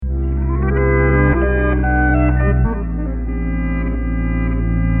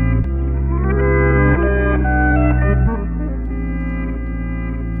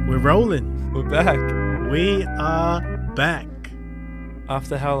back. We are back.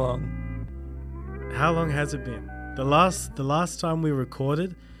 After how long? How long has it been? The last time we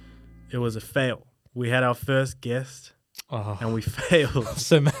recorded, it was a fail. We had our first guest Oh, and we failed. I'm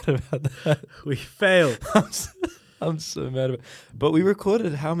so mad about that. We failed. I'm so mad about it. But we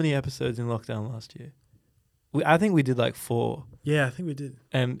recorded how many episodes in lockdown last year? I think we did like 4. Yeah, I think we did.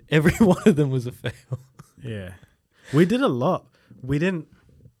 And every one of them was a fail. Yeah. We did a lot. We didn't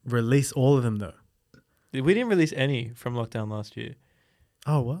release all of them though. We didn't release any from lockdown last year.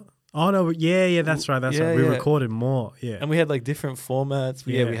 Oh, what? Oh, no. Yeah, that's right. That's right. We recorded more. Yeah. And we had like different formats.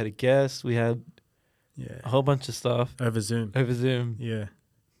 We had a guest. We had a whole bunch of stuff. Over Zoom. Yeah.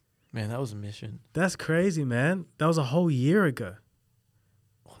 Man, that was a mission. That's crazy, man. That was a whole year ago.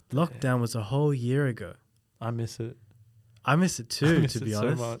 Lockdown was a whole year ago. I miss it. I miss it too, to be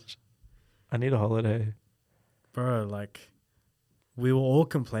honest. So much. I need a holiday. Bro, like, we were all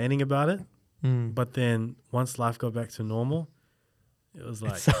complaining about it, but then once life got back to normal, it was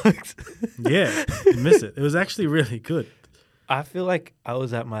like, it sucked. Yeah, you miss it. It was actually really good. I feel like I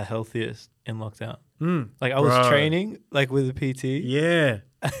was at my healthiest in lockdown. Like I Bro. was training like with a PT. Yeah.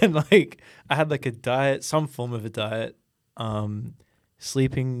 And like I had like a diet, some form of a diet,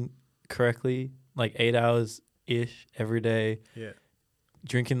 sleeping correctly, like 8 hours-ish every day. Yeah.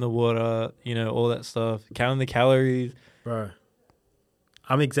 Drinking the water, all that stuff, counting the calories. Bro,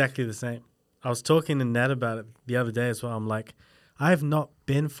 I'm exactly the same. I was talking to Nat about it the other day as well. I'm like, I have not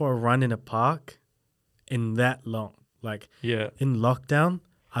been for a run in a park in that long. Like, in lockdown,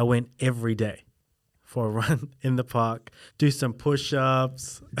 I went every day for a run in the park, do some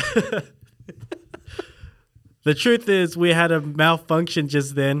push-ups. The truth is, we had a malfunction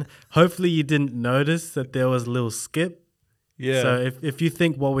just then. Hopefully you didn't notice that there was a little skip. Yeah. So if you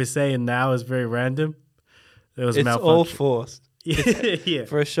think what we're saying now is very random, there was malfunction. It's all forced. Yeah.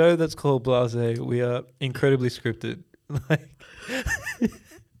 For a show that's called Blase, we are incredibly scripted. Like,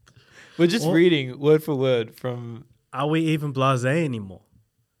 we're just reading word for word from... Are we even blasé anymore?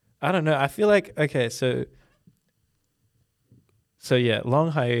 I don't know. I feel like, okay, so yeah,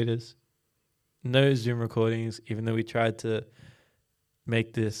 long hiatus, no Zoom recordings, even though we tried to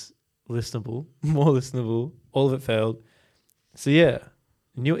make this listenable, more listenable. All of it failed. So yeah,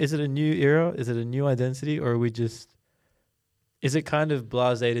 is it a new era? Is it a new identity? Or are we just, is it kind of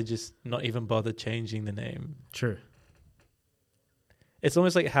blasé to just not even bother changing the name? True. It's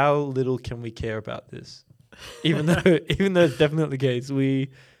almost like, how little can we care about this? Even though it's definitely the case, we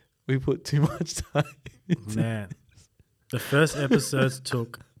put too much time into Man, the first episodes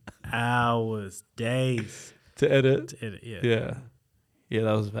took hours, days to edit. to edit. Yeah,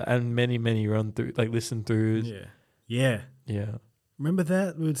 that was bad. And many run through, like listen throughs. Yeah. Remember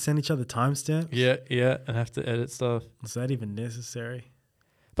that? We would send each other timestamps? Yeah, and have to edit stuff. Was that even necessary?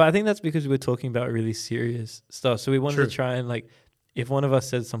 But I think that's because we were talking about really serious stuff. So we wanted to try and, like, if one of us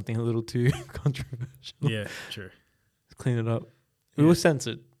said something a little too controversial, Yeah, true. clean it up. We were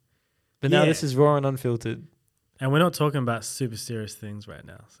censored. But now this is raw and unfiltered. And we're not talking about super serious things right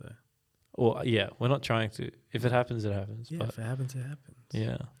now. So, Well, yeah, we're not trying to. If it happens, it happens. yeah, but if it happens, it happens.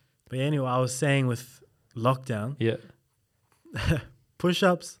 yeah. But anyway, I was saying with lockdown, Yeah.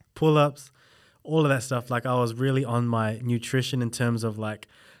 push-ups, pull-ups, all of that stuff. Like, I was really on my nutrition in terms of, like,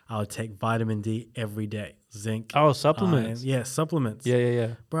 I would take vitamin D every day, zinc. Oh, supplements. Iron. Yeah, supplements.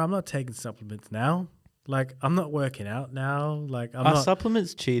 Yeah. Bro, I'm not taking supplements now. Like, I'm not working out now. Like, I'm Are not.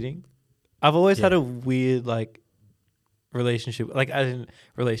 supplements cheating? I've always had a weird, like, relationship. Like, as in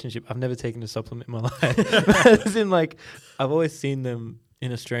relationship, I've never taken a supplement in my life. As in, like, I've always seen them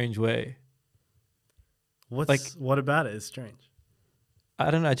in a strange way. What about it is strange?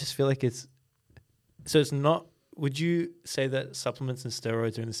 I don't know. I just feel like it's not. Would you say that supplements and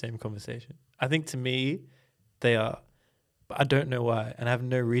steroids are in the same conversation? I think to me, they are, but I don't know why, and I have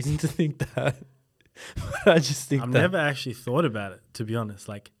no reason to think that. I just think I've never actually thought about it, to be honest.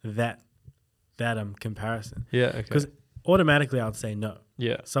 Like that comparison. Yeah, okay. Because automatically, I would say no.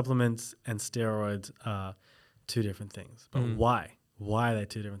 Yeah, Supplements and steroids are two different things. But why? Why are they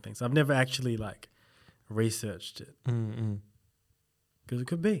two different things? I've never actually researched it. Because it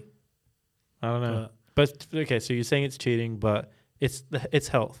could be. I don't know. But okay, so you're saying it's cheating, but it's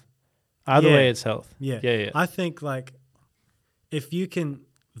health. Either way, it's health. Yeah. I think if you can,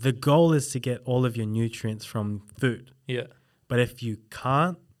 the goal is to get all of your nutrients from food. Yeah. But if you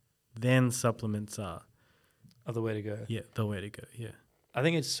can't, then supplements are the way to go. Yeah, the way to go. Yeah. I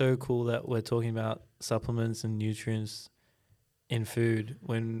think it's so cool that we're talking about supplements and nutrients in food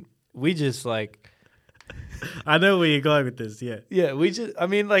when we just I know where you're going with this. Yeah. Yeah, I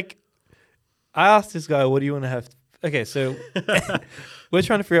mean, I asked this guy, what do you want to have okay, so we're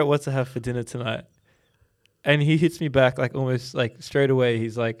trying to figure out what to have for dinner tonight. And he hits me back like almost like straight away.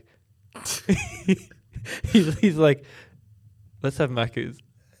 He's like, he's like, let's have Macca's.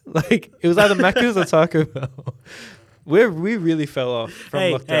 Like it was either Macca's or Taco Bell. We really fell off from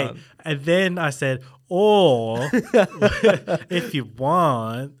lockdown. And then I said, or if you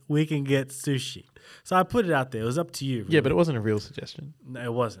want, we can get sushi. So I put it out there. It was up to you. Really. Yeah, but it wasn't a real suggestion. No,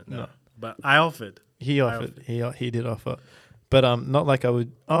 it wasn't. No. But I offered. He offered. He did offer. But not like I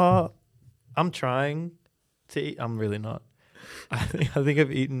would. I'm trying to eat. I'm really not. I think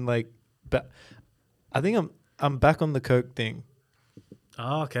I've eaten like. I think I'm back on the Coke thing.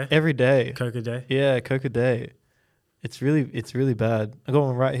 Oh, okay. Every day. Coke a day. Yeah, Coke a day. It's really bad. I got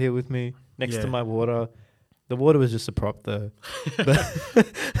one right here with me next to my water. The water was just a prop though.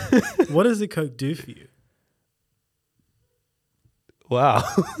 What does the Coke do for you? Wow.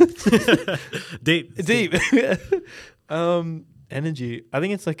 Deep. Energy. I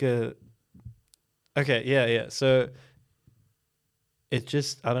think it's like a. Okay. Yeah. So. It's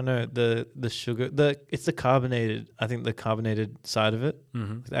just I don't know the sugar it's the carbonated I think the carbonated side of it,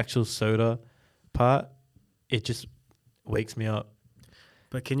 the actual soda part, it just wakes me up.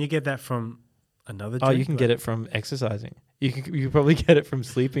 But can you get that from another drink? Oh, you can get it from exercising. You can probably get it from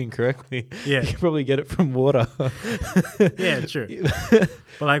sleeping correctly. Yeah, you can probably get it from water. Yeah, true. But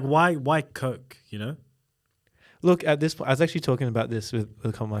like, why Coke? You know. Look, at this point, I was actually talking about this with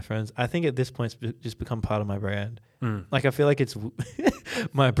a couple of my friends. I think at this point, it's just become part of my brand. Like, I feel like it's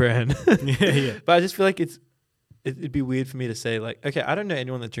my brand. Yeah. But I just feel like it'd be weird for me to say, like, okay, I don't know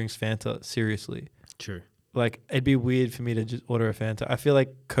anyone that drinks Fanta seriously. True. Like, it'd be weird for me to just order a Fanta. I feel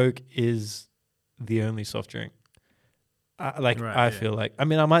like Coke is the only soft drink. I feel like. I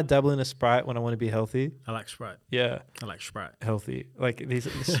mean, I might dabble in a Sprite when I want to be healthy. I like Sprite. Yeah. I like Sprite. Healthy. Like,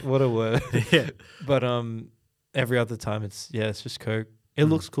 what a word. Yeah. But, every other time it's just Coke. It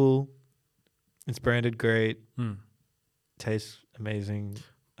looks cool. It's branded great. Tastes amazing.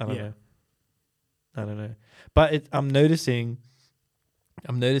 I don't know. But I'm noticing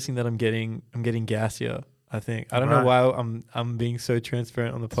that I'm getting gassier, I think. I don't know why I'm being so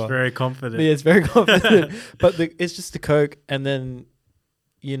transparent on the pod. It's very confident. But yeah, it's very confident. But it's just the Coke and then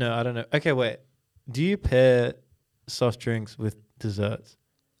I don't know. Okay, wait. Do you pair soft drinks with desserts?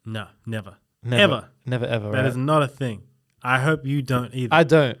 No, never. Never, ever. That is not a thing. I hope you don't either. I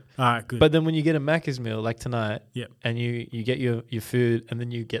don't. All right, good. But then when you get a Macca's meal like tonight, yep, and you get your food, and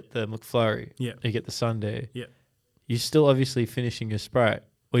then you get the McFlurry, yeah, you get the sundae, yeah, you're still obviously finishing your Sprite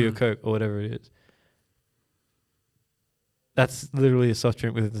or your Coke or whatever it is. That's literally a soft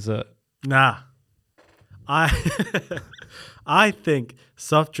drink with a dessert. Nah, I think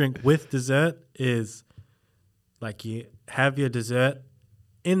soft drink with dessert is like you have your dessert.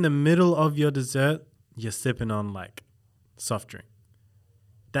 In the middle of your dessert, you're sipping on like soft drink.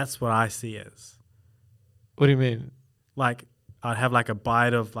 That's what I see as. What do you mean? Like I'd have like a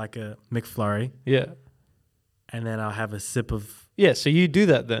bite of like a McFlurry. Yeah. And then I'll have a sip of. Yeah. So you do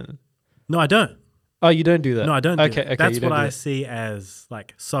that then? No, I don't. Oh, you don't do that? No, I don't. Okay. That's what I see as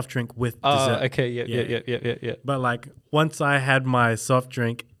like soft drink with dessert. Oh, okay. Yeah. But like once I had my soft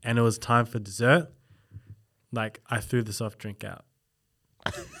drink and it was time for dessert, like I threw the soft drink out.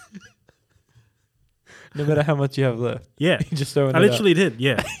 No matter how much you have left. Yeah. You just throw it out. I literally did.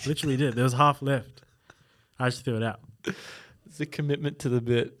 Yeah. Literally did. There was half left. I just threw it out. It's a commitment to the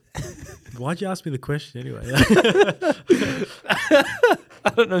bit. Why'd you ask me the question anyway? I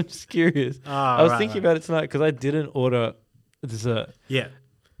don't know. I'm just curious. I was thinking about it tonight because I didn't order dessert. Yeah.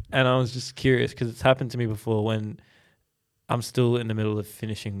 And I was just curious because it's happened to me before when I'm still in the middle of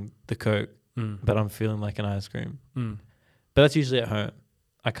finishing the Coke, but I'm feeling like an ice cream. But that's usually at home.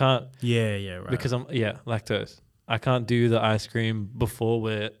 I can't. Yeah, right. Because I'm lactose. I can't do the ice cream before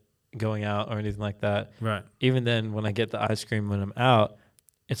we're going out or anything like that. Right. Even then, when I get the ice cream when I'm out,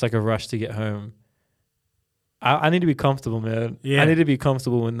 it's like a rush to get home. I need to be comfortable, man. Yeah. I need to be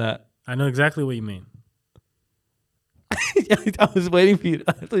comfortable in that. I know exactly what you mean. I was waiting for you.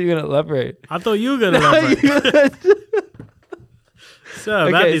 I thought you were going to elaborate. I thought you were going to elaborate. So,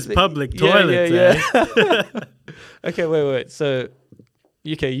 about these public toilets, eh? Okay, wait. So,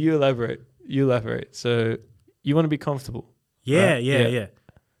 okay, you elaborate. So, you want to be comfortable. Yeah, right?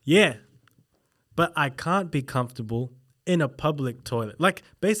 Yeah. But I can't be comfortable in a public toilet. Like,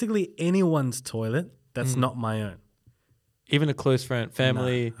 basically anyone's toilet that's not my own. Even a close friend,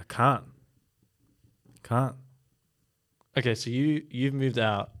 family. No, I can't. Okay, so you've moved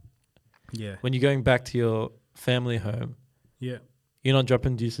out. Yeah. When you're going back to your family home. Yeah. You're not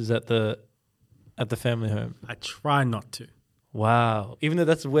dropping deuces at the family home. I try not to. Wow. Even though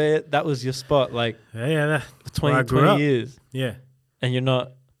that was your spot, like Yeah, for 20 years. Yeah. And you're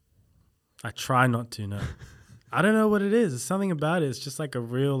not. I try not to, no. I don't know what it is. There's something about it. It's just like a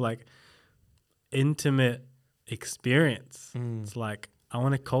real, like, intimate experience. It's like, I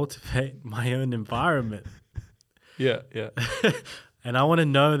want to cultivate my own environment. Yeah, yeah. And I want to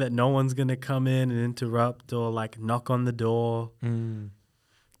know that no one's going to come in and interrupt or, like, knock on the door.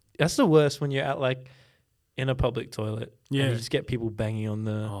 That's the worst when you're at, like, in a public toilet. Yeah. And you just get people banging on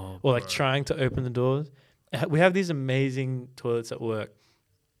or, like, trying to open the doors. We have these amazing toilets at work.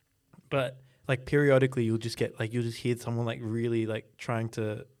 But, like, periodically you'll just hear someone, like, really, like, trying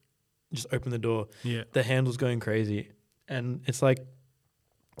to just open the door. Yeah. The handle's going crazy. And it's, like,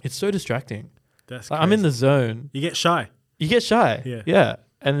 it's so distracting. That's like, I'm in the zone. You get shy. You get shy. Yeah. Yeah.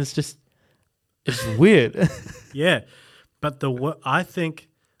 And it's weird. Yeah. But I think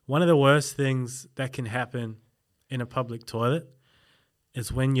one of the worst things that can happen in a public toilet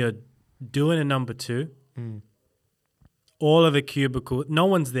is when you're doing a number 2, all of the cubicle, no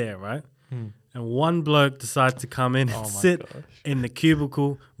one's there, right? And one bloke decides to come in and sit in the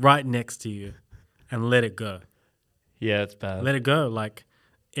cubicle right next to you and let it go. Yeah, it's bad. Let it go. Like,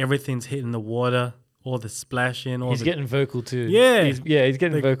 everything's hitting the water, all the splashing. He's getting vocal too. Yeah. He's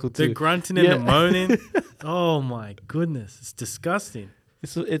getting vocal too. The grunting and the moaning. Oh, my goodness. It's disgusting.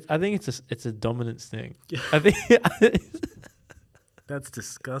 I think it's a dominance thing. I think that's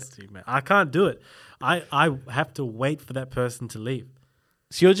disgusting, man. I can't do it. I have to wait for that person to leave.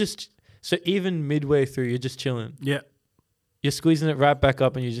 So even midway through, you're just chilling. Yeah. You're squeezing it right back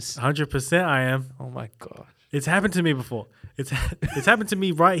up and you just 100% I am. Oh my gosh. It's happened to me before. It's happened to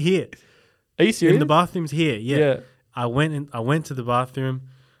me right here. Are you serious? In the bathrooms here. Yeah. I went to the bathroom.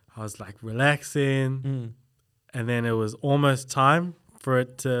 I was like relaxing. And then it was almost time for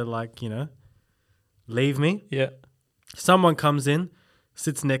it to, like, leave me. Yeah. Someone comes in,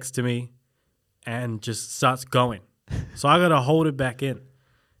 sits next to me, and just starts going. So I got to hold it back in.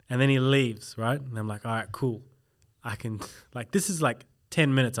 And then he leaves, right? And I'm like, all right, cool. I can, like, this is like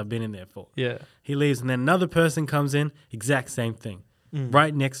 10 minutes I've been in there for. Yeah. He leaves, and then another person comes in, exact same thing.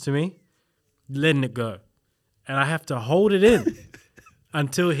 Right next to me, letting it go. And I have to hold it in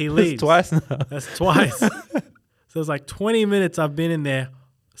until he leaves. That's twice now. That's twice. So it's like 20 minutes I've been in there,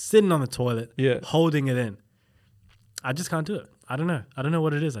 sitting on the toilet, holding it in. I just can't do it. I don't know. I don't know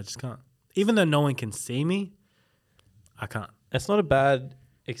what it is. I just can't. Even though no one can see me, I can't. It's not a bad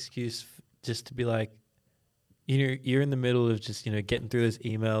excuse just to be like, you're in the middle of just, getting through those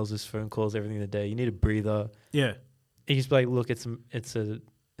emails, those phone calls, everything in the day. You need a breather. Yeah. And you just be like, look, it's a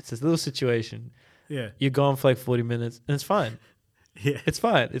little situation. Yeah. You're gone for like 40 minutes and it's fine. Yeah. It's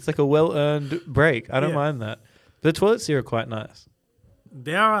fine. It's like a well-earned break. I don't mind that. The toilets here are quite nice.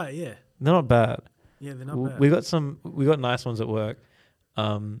 They're all right, yeah. They're not bad. Yeah, they're not bad. We got nice ones at work.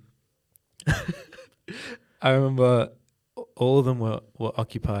 I remember all of them were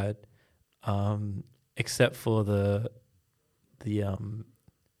occupied, except for the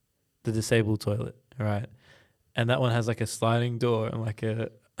disabled toilet, right? And that one has like a sliding door and like a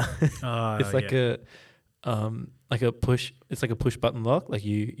like a push. It's like a push button lock. Like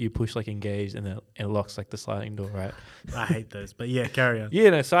you push like engage and then it locks like the sliding door, right? I hate those, but yeah, carry on.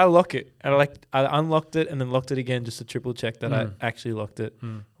 Yeah, no. So I lock it and I unlocked it and then locked it again just to triple check that I actually locked it.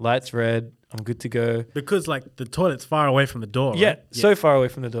 Lights red. I'm good to go. Because like the toilet's far away from the door. Yeah, right? so far away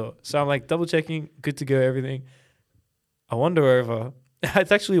from the door. So I'm like double checking, good to go, everything. I wander over.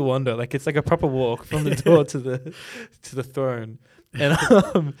 It's actually a wander. Like it's like a proper walk from the door to the throne, and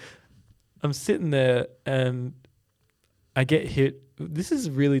I'm sitting there and I get hit. This is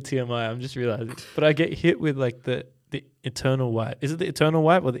really TMI. I'm just realizing, but I get hit with like the eternal wipe. Is it the eternal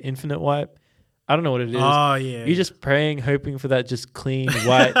wipe or the infinite wipe? I don't know what it is. Oh yeah. You're just praying, hoping for that just clean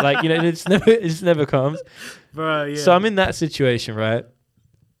white, like it just never comes. Bro, yeah. So I'm in that situation, right?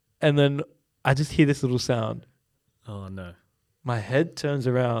 And then I just hear this little sound. Oh no. My head turns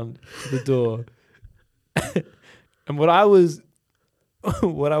around to the door. And what I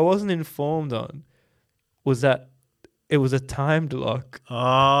wasn't informed on was that it was a timed lock.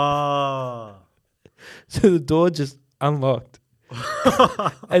 Oh. So the door just unlocked.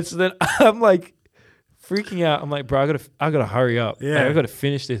 And so then I'm like freaking out. I'm like, bro, I gotta hurry up. Yeah. Like, I gotta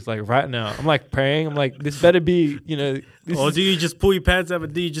finish this like right now. I'm like praying. I'm like, this better be, Or do you just pull your pants up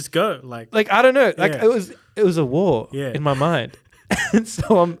and do you just go? Like I don't know. Like Yeah. it was a war Yeah. in my mind. And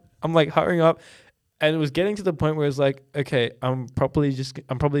so I'm like hurrying up, and it was getting to the point where it's like, okay, I'm probably just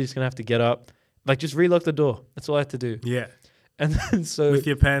gonna have to get up, like just relock the door. That's all I have to do. Yeah. And then so with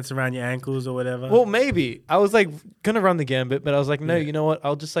your pants around your ankles or whatever. well, maybe I was like gonna run the gambit, but I was like, no, Yeah. you know what?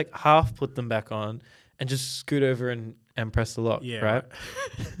 I'll just like half put them back on and just scoot over and and press the lock, Yeah. right?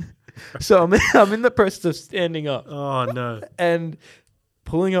 So I'm in the process of standing up Oh no. and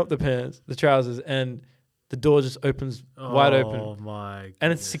pulling up the pants, the trousers, and the door just opens wide open. Oh my. And a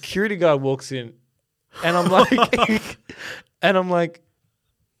goodness. security guard walks in, and I'm like,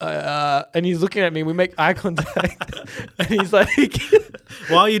 and he's looking at me. We make eye contact, and he's like,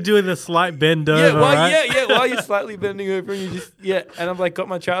 While you're doing the slight bend over, yeah, right? while you're slightly bending over, and you just, and I'm like, got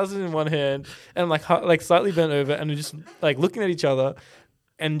my trousers in one hand, and I'm like slightly bent over, and we're just like looking at each other,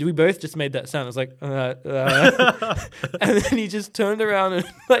 and we both just made that sound. It was like, and then he just turned around and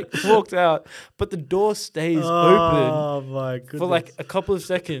like walked out, but the door stays open. Oh my goodness. For like a couple of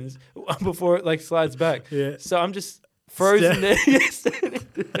seconds before it like slides back. Yeah. So I'm just frozen there. Standing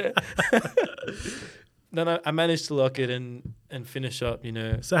there. Then I managed to lock it and finish up, you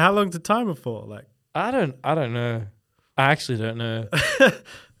know. So how long's the timer for? Like, I don't know. I actually don't know.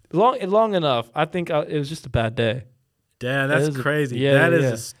 long enough. I think it was just a bad day. damn, that's crazy. yeah, That is yeah.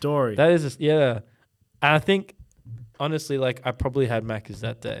 a story. That is and I think honestly, like I probably had Macca's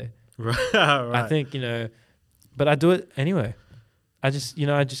that day. right. I think, you know, but I do it anyway. I just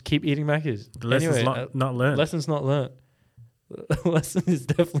keep eating Macca's. The lesson's Anyway, not learned. Lesson's not learnt. Lesson is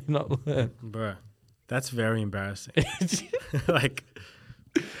definitely not learnt. Bro, that's very embarrassing. Like,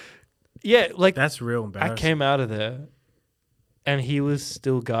 Yeah, like that's real I embarrassing. came out of there and he was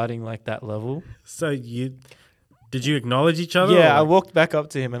still guarding like that level. So did you acknowledge each other? Yeah, or I like- walked back up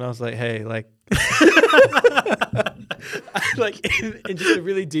to him and I was like, hey, like, like in just a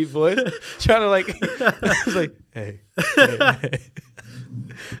really deep voice, trying to like, I was like, hey.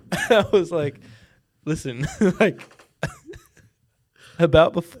 I was like, listen, like,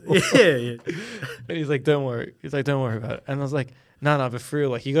 about before. yeah. And he's like, don't worry. He's like, don't worry about it. And I was like, no, but for real,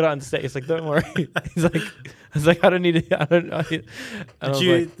 like, you got to understand. He's like, don't worry. He's like, I was like, I don't need it. I don't. Did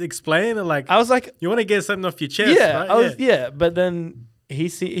you explain it? Like, I was like, you want to get something off your chest, yeah, right? But then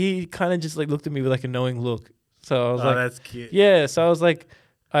he kind of just like looked at me with like a knowing look. So I was like, that's cute. yeah. So I was like,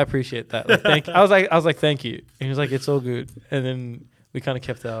 I appreciate that. Like, thank. I was like, thank you. And he was like, it's all good. And then we kind of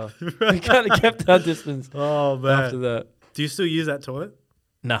kept our distance Oh man. after that. Do you still use that toilet?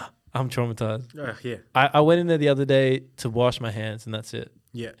 Nah, I'm traumatized. Yeah. I went in there the other day to wash my hands, and that's it.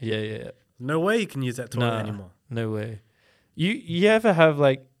 Yeah. Yeah. No way you can use that toilet Nah. anymore. No way. You ever have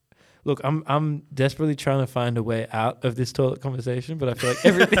like, look, I'm desperately trying to find a way out of this toilet conversation, but I feel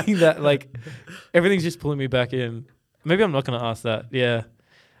like everything's just pulling me back in. Maybe I'm not gonna ask that. Yeah.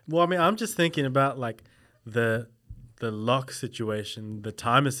 Well, I mean, I'm just thinking about like the lock situation, the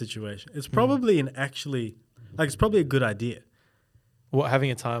timer situation. It's probably it's probably a good idea. What,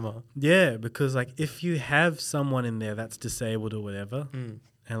 having a timer? Yeah, because like if you have someone in there that's disabled or whatever,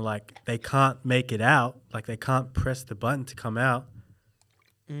 and like they can't make it out, like they can't press the button to come out,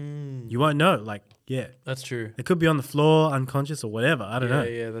 you won't know. Like, yeah, That's true. they could be on the floor, unconscious or whatever. I don't know.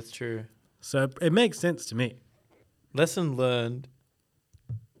 Yeah, that's true. So it makes sense to me. Lesson learned.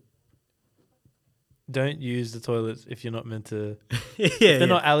 Don't use the toilets if you're not meant to. yeah,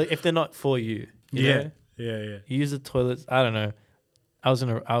 If they're not for you. you yeah, know? yeah. You use the toilets. I don't know. I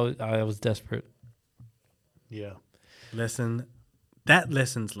was desperate. Yeah. That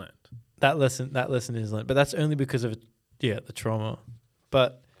lesson's learned. That lesson is learned, but that's only because of the trauma.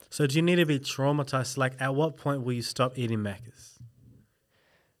 But So do you need to be traumatized? Like, at what point will you stop eating Macca's?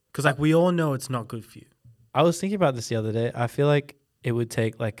 Because like we all know it's not good for you. I was thinking about this the other day. I feel like it would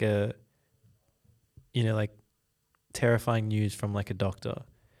take like a, like terrifying news from like a doctor,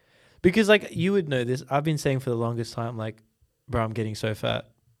 because like you would know this. I've been saying for the longest time, like, bro, I'm getting so fat.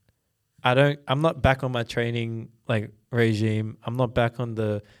 I'm not back on my training like regime. I'm not back on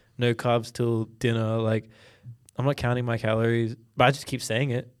the no carbs till dinner. Like, I'm not counting my calories, but I just keep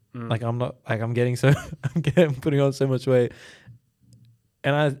saying it. Like, I'm putting on so much weight.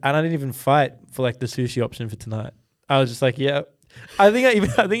 And I didn't even fight for like the sushi option for tonight. I was just like, yeah. I think I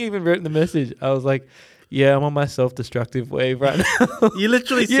even wrote in the message. I was like, yeah, I'm on my self-destructive wave right now. You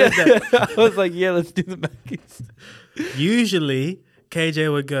literally said that. I was like, yeah, let's do the Macca's. Usually,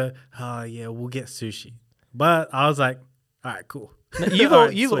 KJ would go, oh, yeah, we'll get sushi. But I was like, all right, cool. No, All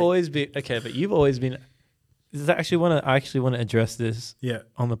right, you've sweet. always been okay, but you've always been. I actually want to address this Yeah.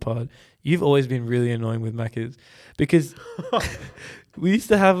 on the pod. You've always been really annoying with Macca's because we used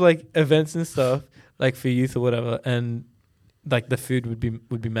to have like events and stuff like for youth or whatever, and like the food would be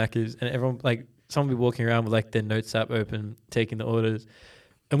Macca's, and everyone like someone would be walking around with like their notes app open, taking the orders,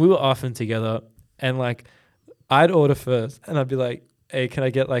 and we were often together, and like I'd order first, and I'd be like, hey, can I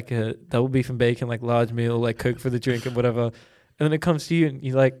get like a double beef and bacon, like large meal, like Coke for the drink and whatever, and then it comes to you and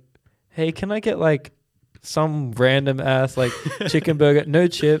you're like, hey, can I get like some random ass like chicken burger, no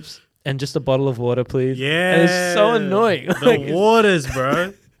chips, and just a bottle of water, please. Yeah. And it's so annoying. The waters,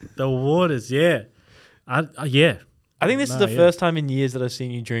 bro. The waters, yeah. Yeah. I think this is the first time in years that I've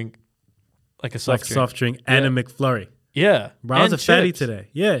seen you drink like a soft drink. And a McFlurry. Yeah. Bro, I was a fatty today.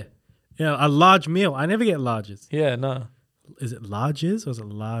 Yeah. Yeah, a large meal. I never get larges. Yeah, no. Is it larges or is it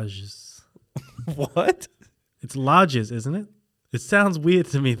larges? What? It's larges, isn't it? It sounds weird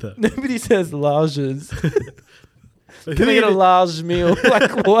to me though. Nobody says larges. Can I get a large meal?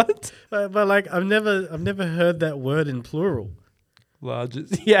 Like what? But like I've never heard that word in plural.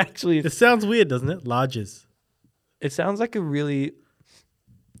 Larges. Yeah, actually, it sounds weird, doesn't it? Larges. It sounds like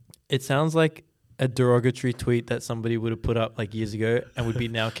a derogatory tweet that somebody would have put up like years ago and would be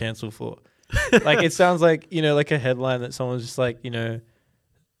now cancelled for. Like it sounds like, like a headline that someone's just like,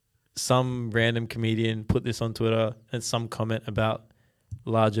 some random comedian put this on Twitter and some comment about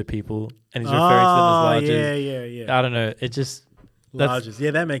larger people and he's referring to them as larges. Yeah. I don't know. It just larges.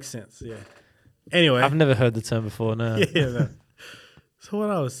 Yeah, that makes sense. Yeah. Anyway, I've never heard the term before. No. Yeah. No. So what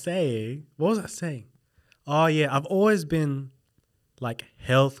was I saying? Oh yeah, I've always been like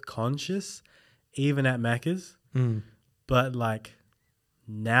health conscious, even at Macca's. But like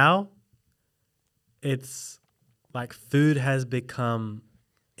now, it's like food has become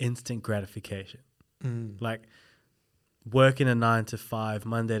instant gratification. Like working a 9 to 5,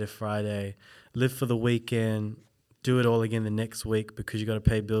 Monday to Friday, live for the weekend, do it all again the next week because you got to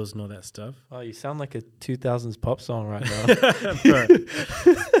pay bills and all that stuff. Oh, you sound like a 2000s pop song right now. Bro,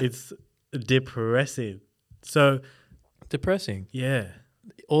 it's depressing. So depressing. Yeah.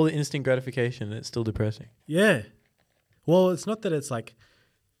 All the instant gratification, it's still depressing. Yeah. Well, it's not that it's like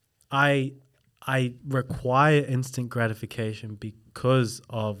I require instant gratification because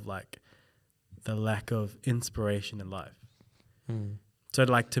of like the lack of inspiration in life. So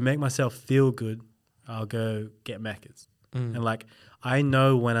like to make myself feel good, I'll go get Macca's. And like I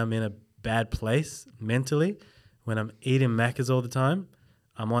know when I'm in a bad place mentally, when I'm eating Macca's all the time,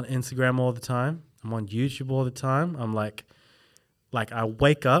 I'm on Instagram all the time, I'm on YouTube all the time. I'm like I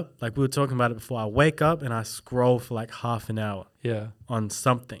wake up, like we were talking about it before, I wake up and I scroll for like half an hour on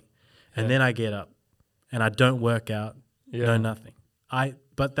something. And then I get up and I don't work out, no nothing.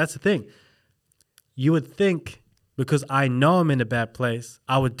 But that's the thing. You would think because I know I'm in a bad place,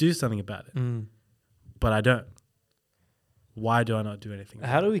 I would do something about it. But I don't. Why do I not do anything?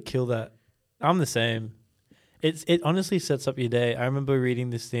 How do we kill that? I'm the same. It honestly sets up your day. I remember reading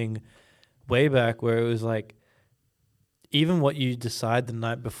this thing way back where it was like, even what you decide the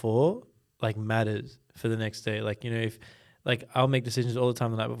night before, like matters for the next day. Like, if like I'll make decisions all the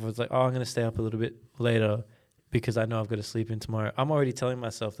time the night before. It's like, oh, I'm going to stay up a little bit later because I know I've got to sleep in tomorrow. I'm already telling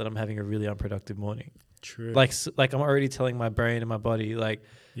myself that I'm having a really unproductive morning. True. Like I'm already telling my brain and my body, like,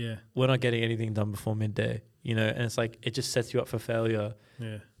 we're not getting anything done before midday, and it's like, it just sets you up for failure.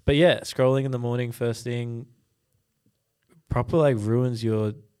 Yeah. But yeah, scrolling in the morning first thing proper like ruins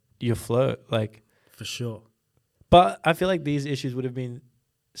your flow. Like for sure. But I feel like these issues would have been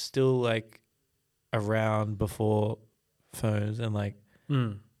still like around before phones and like,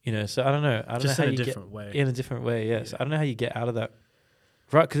 so I don't know. I don't just know how in you a different way. In a different way, yes. I don't know how you get out of that.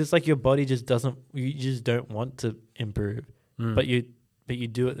 Right, because it's like your body just doesn't, you just don't want to improve, but you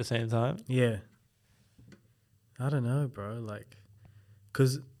do at the same time. Yeah. I don't know, bro. Like,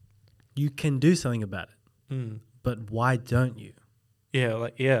 because you can do something about it, but why don't you?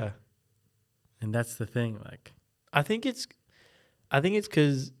 Yeah. And that's the thing. Like, I think it's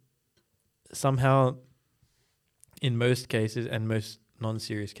because somehow, in most cases and most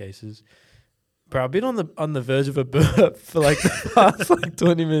non-serious cases, bro, I've been on the verge of a burp for like the past like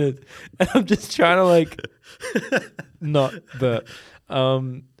 20 minutes, and I'm just trying to like not burp.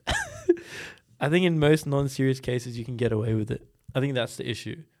 I think in most non-serious cases you can get away with it. I think that's the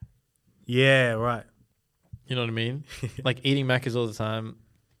issue. Yeah, right. You know what I mean? Like eating Macca's all the time.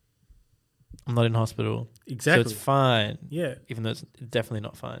 I'm not in hospital. Exactly. So it's fine. Yeah. Even though it's definitely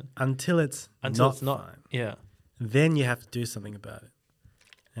not fine. Until it's not fine. Yeah. Then you have to do something about it.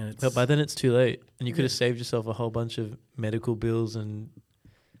 And but by then it's too late. And you could have saved yourself a whole bunch of medical bills and...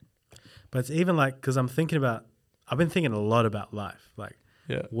 But it's even like, because I've been thinking a lot about life. Like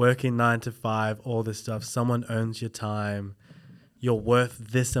working 9 to 5, all this stuff. Someone owns your time. You're worth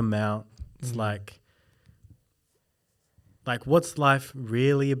this amount. It's like what's life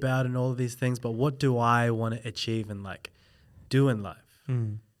really about and all of these things, but what do I want to achieve and like do in life?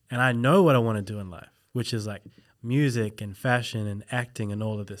 And I know what I want to do in life, which is like music and fashion and acting and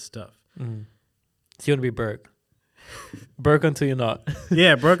all of this stuff. So you want to be broke. Broke until you're not.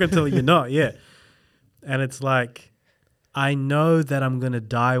 Yeah, broke until you're not, yeah. And it's like, I know that I'm going to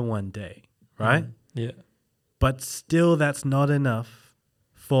die one day, right? Yeah. But still that's not enough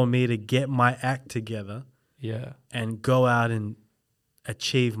for me to get my act together Yeah. and go out and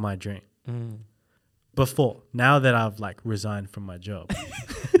achieve my dream. Mm. Before, now that I've like resigned from my job,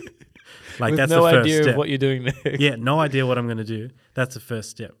 like With that's no the first idea step. of what you're doing next. Yeah, no idea what I'm going to do. That's the first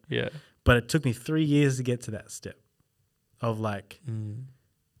step. Yeah. But it took me 3 years to get to that step of like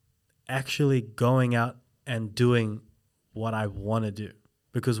actually going out and doing what I want to do.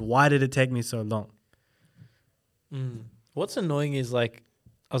 Because why did it take me so long? What's annoying is like,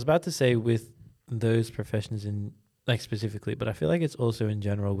 I was about to say with those professions in like specifically, but I feel like it's also in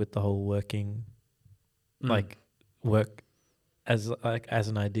general with the whole working, like work as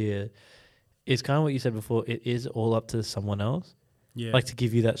an idea. It's kind of what you said before. It is all up to someone else. Yeah. Like to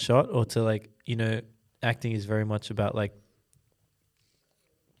give you that shot, or to like, acting is very much about like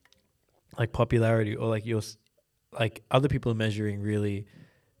popularity, or like like other people are measuring really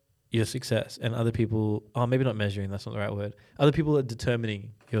your success, and other people, maybe not measuring, that's not the right word. Other people are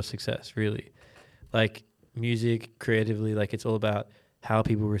determining your success, really. Like music, creatively, like it's all about how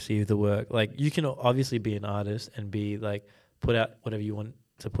people receive the work. Like you can obviously be an artist and be like, put out whatever you want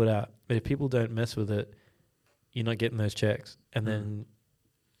to put out. But if people don't mess with it, you're not getting those checks. And then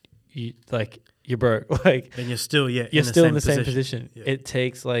you're broke. Like, and you're still, you're still in the same position. Yeah. It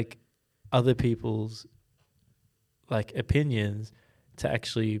takes like other people's like opinions to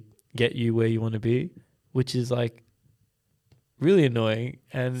actually get you where you want to be, which is like really annoying.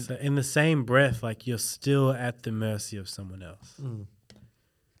 And so in the same breath, like you're still at the mercy of someone else.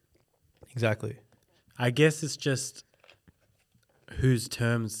 Exactly. I guess it's just whose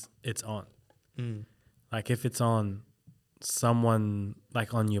terms it's on. Like if it's on someone,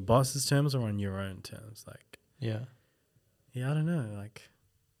 like on your boss's terms or on your own terms, like yeah, I don't know, like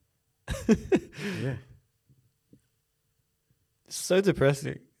yeah, so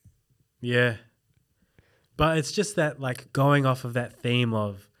depressing. Yeah. But it's just that, like, going off of that theme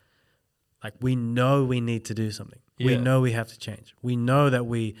of, like, we know we need to do something. Yeah. We know we have to change. We know that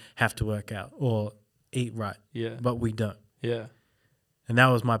we have to work out or eat right. Yeah. But we don't. Yeah. And that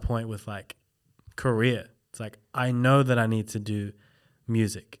was my point with, like, career. It's like, I know that I need to do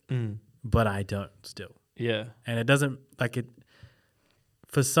music, but I don't still. Yeah. And it doesn't, like, it,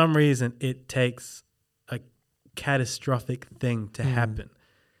 for some reason, it takes a catastrophic thing to happen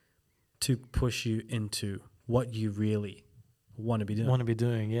to push you into what you really want to be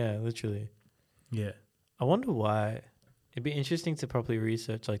doing. Yeah, literally. Yeah. I wonder why. It'd be interesting to properly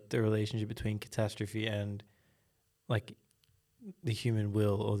research like the relationship between catastrophe and like the human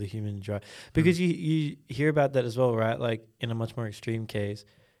will or the human drive. Because you hear about that as well, right? Like in a much more extreme case,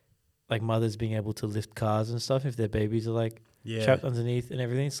 like mothers being able to lift cars and stuff if their babies are like trapped underneath and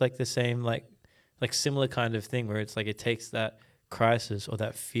everything. It's like the same like similar kind of thing where it's like it takes that crisis or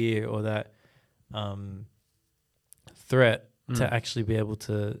that fear or that threat to actually be able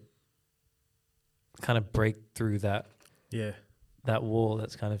to kind of break through that wall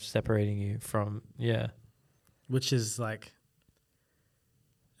that's kind of separating you from which is like,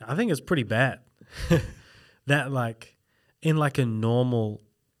 I think it's pretty bad that like in like a normal,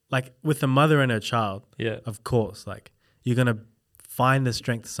 like with a mother and her child, of course, like you're gonna find the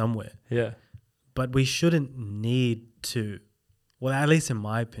strength somewhere, but we shouldn't need to, well, at least in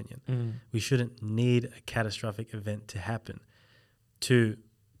my opinion, we shouldn't need a catastrophic event to happen to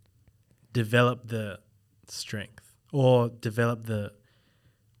develop the strength or develop the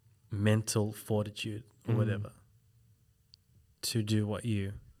mental fortitude or whatever to do what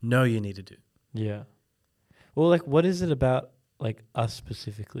you know you need to do. Yeah. Well, like, what is it about, like, us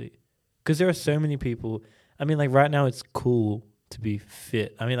specifically? Because there are so many people. I mean, like, right now it's cool to be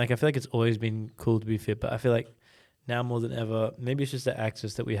fit. I mean, like, I feel like it's always been cool to be fit, but I feel like now more than ever, maybe it's just the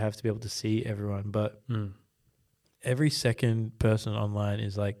access that we have to be able to see everyone, but every second person online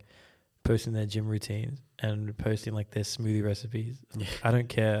is like posting their gym routines and posting like their smoothie recipes. I don't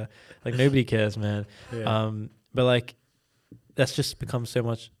care. Like nobody cares, man. But like that's just become so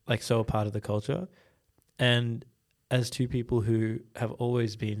much like so a part of the culture. And as two people who have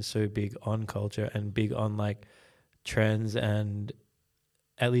always been so big on culture and big on like trends and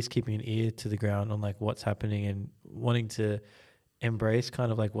at least keeping an ear to the ground on like what's happening and wanting to embrace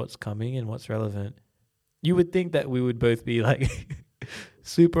kind of like what's coming and what's relevant, you would think that we would both be like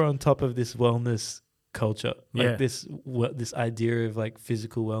super on top of this wellness culture, like this idea of like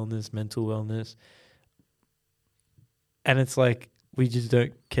physical wellness, mental wellness. And it's like, we just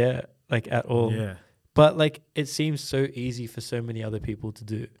don't care like at all. Yeah. But like, it seems so easy for so many other people to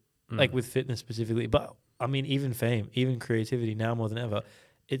do, like with fitness specifically. But I mean, even fame, even creativity now more than ever,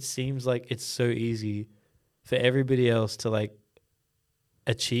 it seems like it's so easy for everybody else to like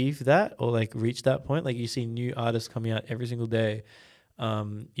achieve that or like reach that point. Like you see new artists coming out every single day.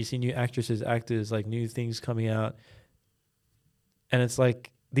 You see new actresses, actors, like new things coming out. And it's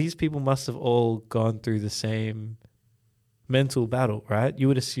like these people must have all gone through the same mental battle, right? You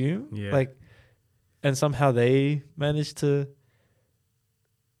would assume. Yeah. Like, and somehow they managed to,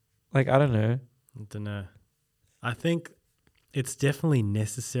 like, I don't know. I don't know. I think it's definitely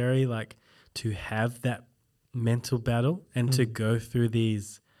necessary, like, to have that mental battle and to go through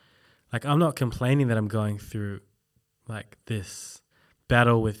these. Like, I'm not complaining that I'm going through, like, this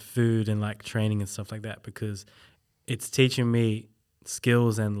battle with food and, like, training and stuff like that, because it's teaching me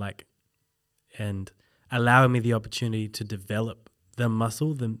skills and, like, and allowing me the opportunity to develop the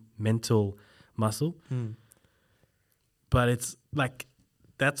muscle, the mental muscle. But it's, like,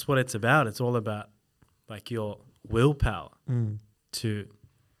 that's what it's about. It's all about, like, your willpower to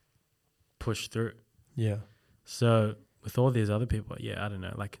push through. Yeah. So with all these other people, I don't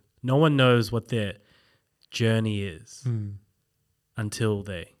know. Like, no one knows what their journey is until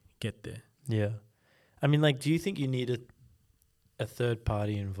they get there. Yeah. I mean, like, do you think you need a third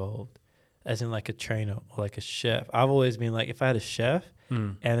party involved, as in like a trainer or like a chef? I've always been like, if I had a chef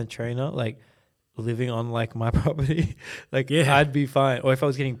and a trainer, like, living on like my property, like I'd be fine. Or if I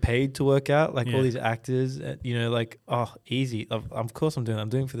was getting paid to work out, like all these actors, you know, like, oh, easy. Of course I'm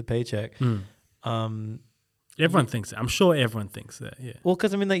doing it for the paycheck. Everyone thinks that. I'm sure everyone thinks that. Yeah. Well,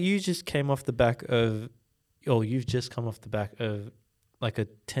 because I mean, like, you've just come off the back of like a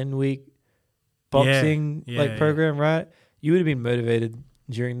 10-week boxing program, right? You would have been motivated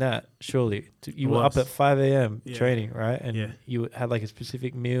during that, surely. You were up at 5 a.m. training, right? And you had like a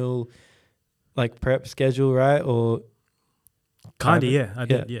specific meal, like prep schedule, right? Or kind of, I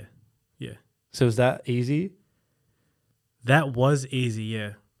did, yeah. So was that easy? That was easy,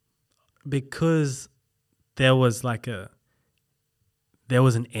 yeah, because there was an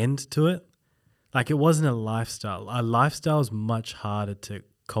end to it. Like, it wasn't a lifestyle. A lifestyle is much harder to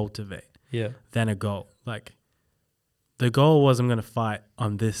cultivate than a goal. Like, the goal was, I'm going to fight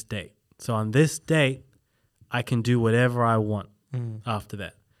on this date. So on this date, I can do whatever I want after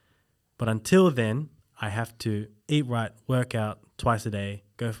that. But until then, I have to eat right, work out twice a day,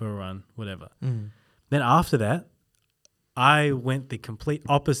 go for a run, whatever. Then after that, I went the complete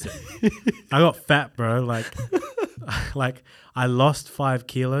opposite. I got fat, bro. Like I lost 5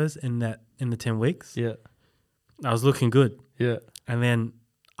 kilos in the 10 weeks. Yeah. I was looking good. Yeah. And then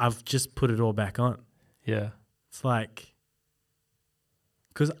I've just put it all back on. Yeah. It's like,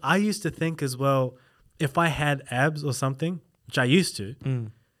 because I used to think as well, if I had abs or something, which I used to,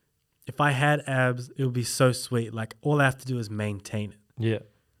 if I had abs, it would be so sweet. Like, all I have to do is maintain it. Yeah.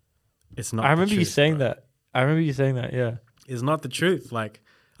 It's not. I remember you saying bro. that. Yeah. It's not the truth. Like,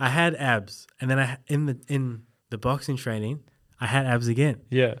 I had abs, and then in the boxing training, I had abs again.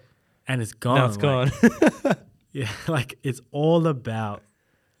 Yeah. And it's gone. Now it's gone. Yeah, like, it's all about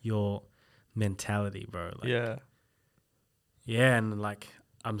your mentality, bro. Like, yeah, and like,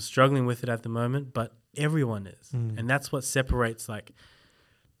 I'm struggling with it at the moment, but everyone is. And that's what separates, like,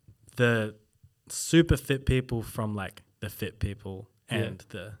 the super fit people from, like, the fit people and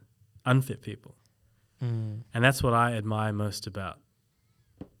the unfit people. And that's what I admire most about,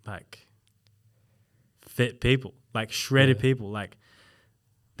 like, fit people, like shredded people. Like,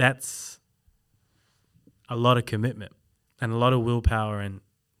 that's a lot of commitment and a lot of willpower and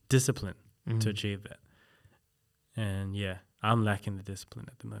discipline to achieve that. And I'm lacking the discipline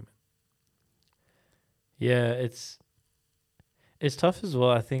at the moment. Yeah, it's tough as well.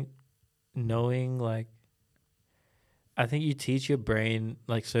 I think knowing, like, I think you teach your brain,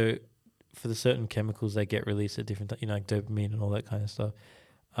 like, so for the certain chemicals that get released at different, like dopamine and all that kind of stuff,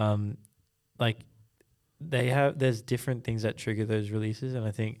 like, there's different things that trigger those releases. And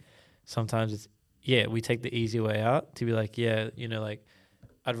I think sometimes it's, we take the easy way out to be like, like,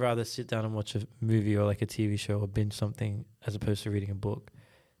 I'd rather sit down and watch a movie or like a TV show or binge something as opposed to reading a book.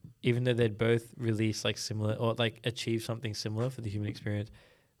 Even though they'd both release like similar or like achieve something similar for the human experience,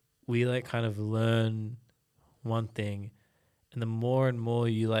 we like kind of learn one thing. And the more and more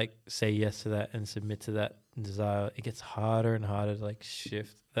you like say yes to that and submit to that desire, it gets harder and harder to like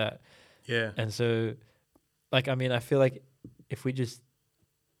shift that. Yeah. And so, like, I mean, I feel like if we just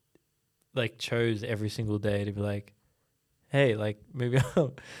like chose every single day to be like, hey, like, maybe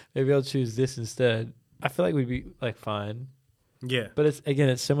I'll choose this instead, I feel like we'd be like fine. Yeah. But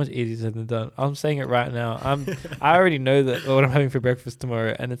it's so much easier said than done. I'm saying it right now. I already know that what I'm having for breakfast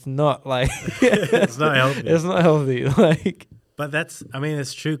tomorrow, and it's not like it's not healthy. It's not healthy. Like, but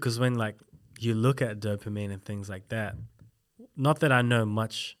it's true, because when like you look at dopamine and things like that, not that I know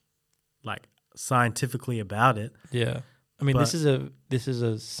much like scientifically about it. Yeah. I mean, this is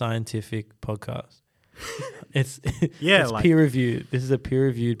a scientific podcast. It's Yeah, it's like peer reviewed. This is a peer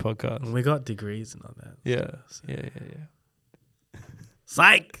reviewed podcast. we got degrees and all that. Yeah. So- Yeah.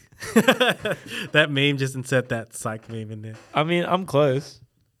 Psych. That meme, just insert that psych meme in there. I mean, I'm close.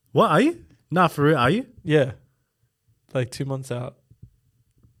 What are you? Nah, for real, are you? Yeah. Like 2 months out.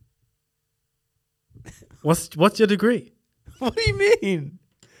 What's your degree? What do you mean?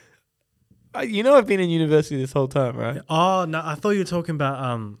 You know I've been in university this whole time, right? Oh no, I thought you were talking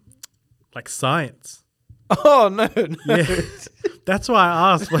about like science. Oh no. Yeah, that's why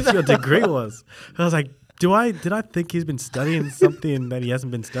I asked what your degree was. I was like, did I think he's been studying something that he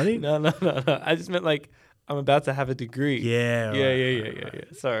hasn't been studying? No. I just meant like I'm about to have a degree. Yeah. Yeah.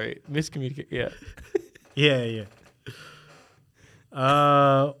 Sorry, miscommunicate. Yeah. Yeah.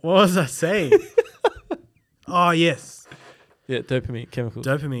 What was I saying? Oh yes, Yeah, dopamine chemicals.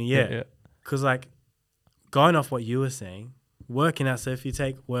 dopamine. Yeah, because like going off what you were saying, working out. So if you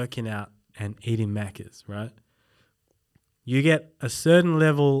take working out and eating Maccas, right, you get a certain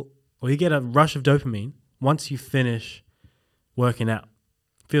level, or you get a rush of dopamine once you finish working out.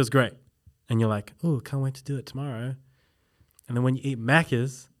 Feels great, and you're like, oh, can't wait to do it tomorrow. And then when you eat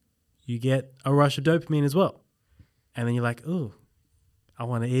Maccas, you get a rush of dopamine as well, and then you're like, oh, I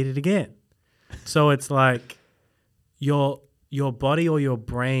want to eat it again. So it's like your body or your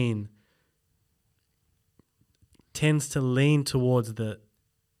brain tends to lean towards the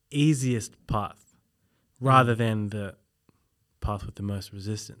easiest path rather than the path with the most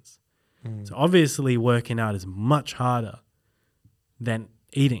resistance. So obviously working out is much harder than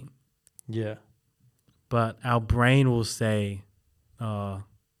eating. Yeah. But our brain will say, I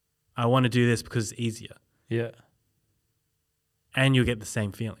want to do this because it's easier. Yeah. And you'll get the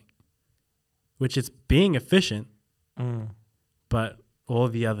same feeling, which is being efficient, but all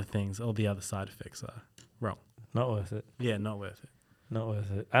the other things, all the other side effects are wrong. Not worth it. Yeah, not worth it. Not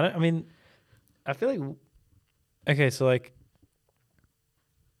worth it. I feel like, okay, so like,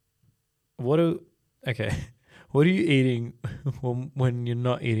 what are you eating when you're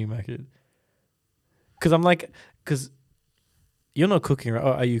not eating Macca's? Because you're not cooking, right?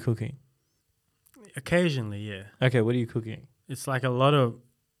 Or are you cooking? Occasionally, yeah. Okay, what are you cooking? It's like a lot of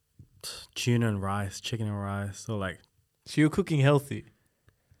tuna and rice, chicken and rice, or like, So you're cooking healthy.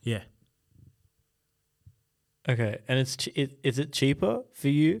 yeah. Okay, and is it cheaper for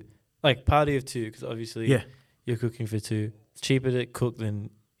you? Like party of two, because obviously Yeah, you're cooking for two. It's cheaper to cook than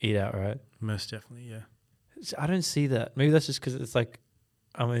eat out, right? most definitely, yeah. So I don't see that. Maybe that's just because it's like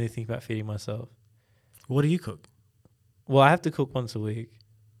I'm only thinking about feeding myself. What do you cook? Well, I have to cook once a week.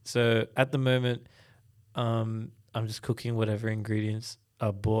 So at the moment, I'm just cooking whatever ingredients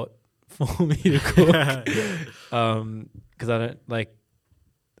are bought for me to cook. Because I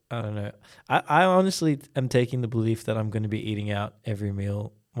don't know. I honestly am taking the belief that I'm going to be eating out every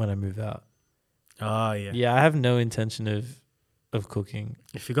meal when I move out. Oh, yeah. Yeah, I have no intention of cooking.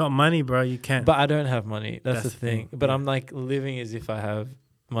 If you got money, bro, you can. But I don't have money. That's the thing. But yeah. I'm like living as if I have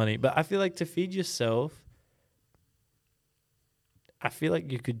money. But I feel like to feed yourself, I feel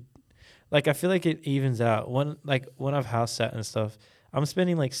like you could, like, I feel like it evens out. When I've house sat and stuff, I'm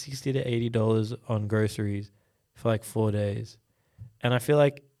spending like $60 to $80 on groceries for like 4 days. And I feel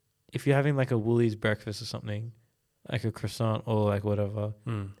like if you're having like a Woolies breakfast or something, like a croissant or like whatever,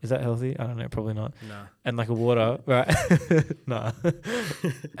 is that healthy? I don't know, probably not. Nah. And like a water, right? Nah.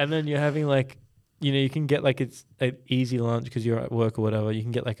 And then you're having like, you can get like it's an easy lunch because you're at work or whatever. You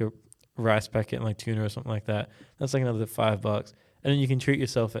can get like a rice packet and like tuna or something like that. That's like another $5. And then you can treat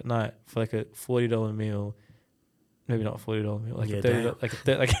yourself at night for like a $40 meal. Maybe not a $40 meal, like a $30,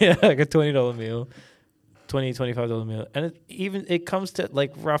 like a $20 meal, $25 meal. And it comes to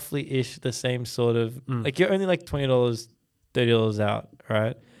like roughly ish the same sort of, like you're only like $20, $30 out,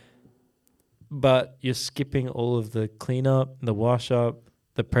 right? But you're skipping all of the cleanup, the wash up,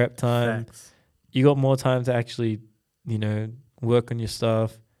 the prep time. Facts. You got more time to actually, work on your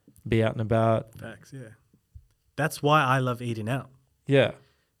stuff, be out and about. Facts, yeah. That's why I love eating out. Yeah.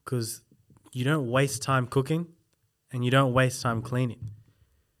 Because you don't waste time cooking and you don't waste time cleaning.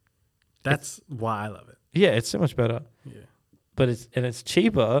 That's why I love it. Yeah, it's so much better. Yeah. But it's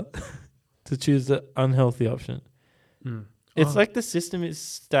cheaper to choose the unhealthy option. It's like the system is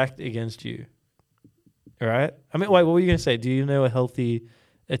stacked against you. Right? I mean, wait, what were you going to say? Do you know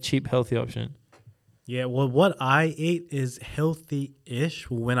a cheap, healthy option? Yeah, well, what I eat is healthy-ish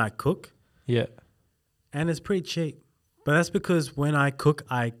when I cook. Yeah. And it's pretty cheap. But that's because when I cook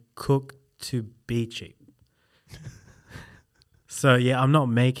to be cheap. So, yeah, I'm not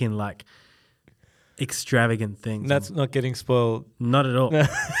making, like, extravagant things. That's not getting spoiled. Not at all.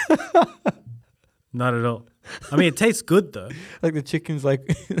 Not at all. I mean, it tastes good, though. Like the chicken's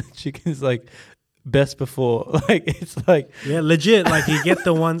like best before. Like it's like Yeah, legit. Like you get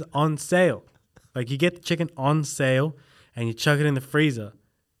the ones on sale. Like you get the chicken on sale and you chuck it in the freezer.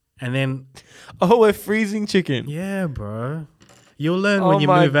 And then oh, we're freezing chicken. yeah, bro. You'll learn Oh when you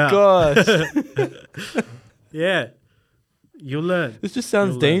my move out. gosh. Yeah. You'll learn. This just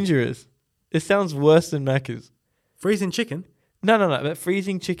sounds You'll learn. dangerous. It sounds worse than Macca's. Freezing chicken? No. But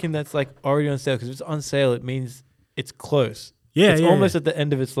freezing chicken that's like already on sale, because if it's on sale, it means it's close. Yeah, It's yeah. almost yeah. at the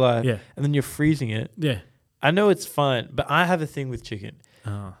end of its life. Yeah. And then you're freezing it. Yeah. I know it's fine, but I have a thing with chicken.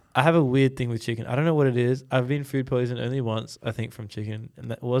 Oh. I have a weird thing with chicken. I don't know what it is. I've been food poisoned only once, I think, from chicken.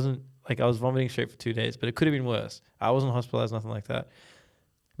 And that wasn't like I was vomiting straight for 2 days, but it could have been worse. I wasn't hospitalized, nothing like that.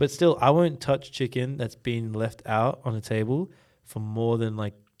 But still, I won't touch chicken that's been left out on a table for more than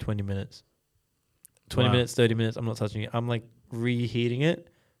like 20 minutes. 20 Wow. minutes, 30 minutes, I'm not touching it. I'm like reheating it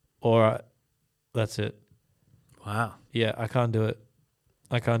or that's it. Wow. Yeah, I can't do it.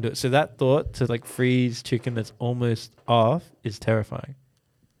 So that thought to like freeze chicken that's almost off is terrifying.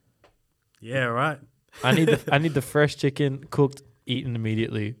 Yeah, right. I need the fresh chicken cooked, eaten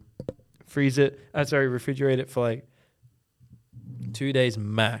immediately. Freeze it. Refrigerate it for like 2 days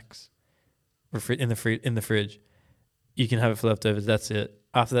max. In the fridge. You can have it for leftovers. That's it.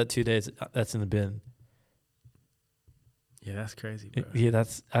 After that 2 days, that's in the bin. Yeah, that's crazy, bro. Yeah,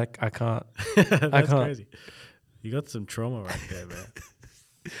 that's I can't. That's can't. crazy. You got some trauma right there, man.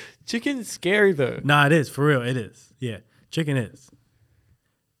 Chicken's scary though. No, it is. For real, it is. Yeah, chicken is.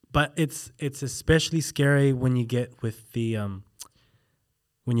 But it's especially scary when you get with the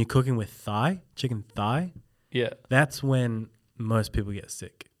when you're cooking with chicken thigh. Yeah. That's when most people get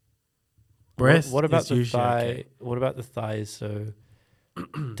sick. Breast. What about is the usually thigh? okay. What about the thigh is so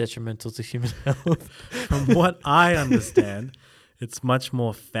detrimental to human health? From what I understand, it's much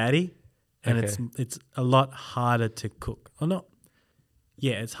more fatty, and Okay. it's a lot harder to cook. Or not?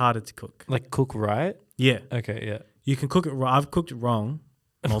 Yeah, it's harder to cook. Like cook right? Yeah, Okay, yeah. you can cook it. I've cooked it wrong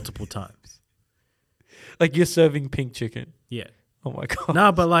multiple times. Like you're serving pink chicken. Yeah. Oh my god.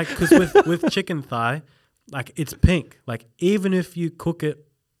 No, but like, because with chicken thigh, like it's pink. Like even if you cook it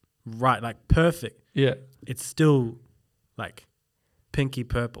right, like perfect, Yeah. it's still like pinky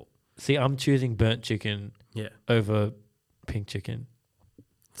purple. See, I'm choosing burnt chicken Yeah. over pink chicken.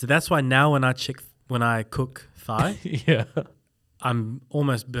 So that's why now when I cook thigh, Yeah. I'm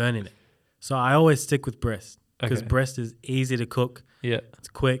almost burning it. So I always stick with breast because Okay. breast is easy to cook. Yeah. It's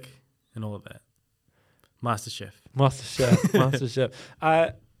quick and all of that. MasterChef. MasterChef.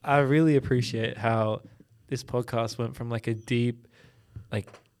 I really appreciate how this podcast went from like a deep, like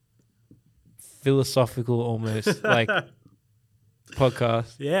philosophical almost like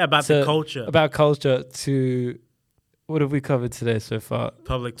podcast Yeah, about So, the culture. about culture to what have we covered today so far?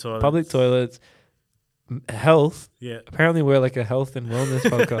 public toilets. Public toilets, health. Yeah. Apparently, we're like a health and wellness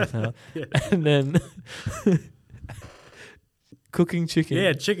podcast now. Yeah. And then cooking chicken.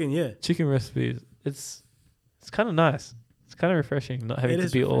 Yeah, chicken, yeah. Chicken recipes. It's kind of nice. It's kind of refreshing not having It to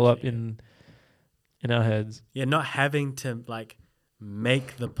is be all up refreshing, in our heads. Yeah, not having to like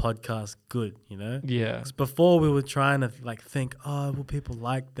make the podcast good, you know? Yeah. 'Cause before we were trying to like think, oh, will people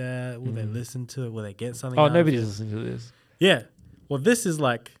like that? Will they Mm. listen to it? Will they get something Oh, out of nobody's it? listening to this. Yeah. Well, this is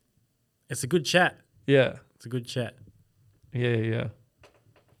like, it's a good chat. Yeah. It's a good chat. Yeah.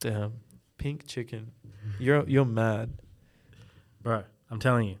 Damn. Pink chicken. You're mad. Bro, I'm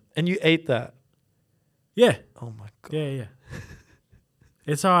telling you. And you ate that. Yeah. Oh my god. Yeah.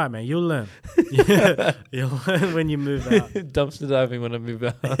 It's all right, man. You'll learn. Yeah. You'll learn when you move out. Dumpster diving when I move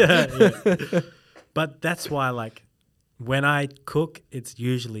out. Yeah. But that's why, like, when I cook, it's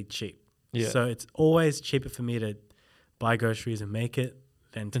usually cheap. Yeah. So it's always cheaper for me to buy groceries and make it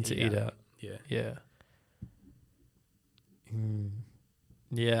than to eat out. Yeah. Yeah.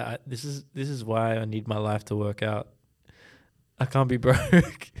 Yeah. This is why I need my life to work out. I can't be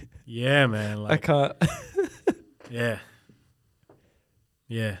broke. Yeah, man. I Like, can't. yeah.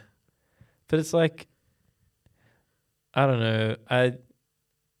 Yeah. But it's like, I don't know.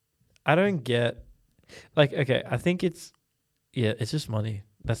 I don't get, like, okay, I think it's just money.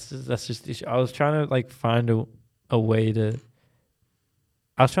 That's just the issue. I was trying to like find a way to.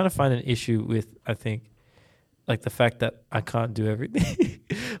 I was trying to find an issue with, I think, like the fact that I can't do everything.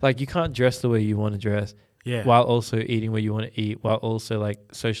 Like you can't dress the way you want to dress Yeah. while also eating what you want to eat, while also like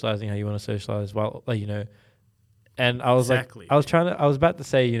socializing how you want to socialize, while like, you know. And I was Exactly. like, I was about to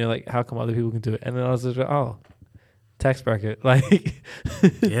say, you know, like how come other people can do it? And then I was like, oh, tax bracket. Like,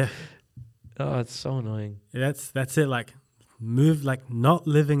 Yeah. oh, it's so annoying. That's it. Like, not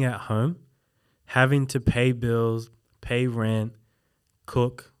living at home, having to pay bills, pay rent,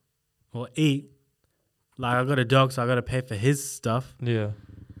 cook, or eat. Like, I got a dog, so I got to pay for his stuff. Yeah.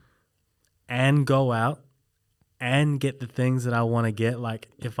 and go out and get the things that I want to get. Like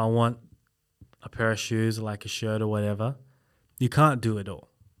if I want a pair of shoes or like a shirt or whatever, you can't do it all.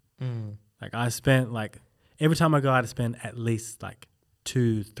 Like I spent like every time I go out, I spend at least like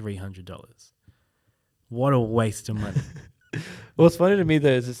 $200-$300. What a waste of money. What's funny to me though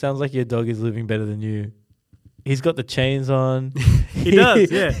is it sounds like your dog is living better than you. He's got the chains on. He does,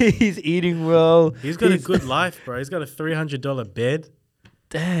 yeah. He's eating well. He's got a good life, bro. He's got a $300 bed.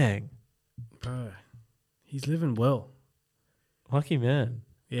 Dang. Bro, he's living well. Lucky man.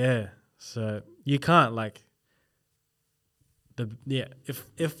 Yeah. So you can't like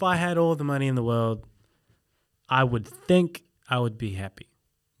if I had all the money in the world, I would think I would be happy.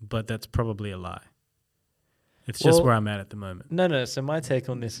 But that's probably a lie. It's just where I'm at the moment. No. So my take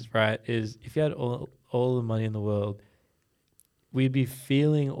on this is if you had all the money in the world, we'd be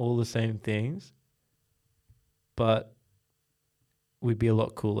feeling all the same things, but we'd be a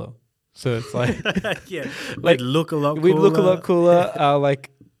lot cooler. So it's like yeah, like we'd look a lot cooler. We'd look a lot cooler.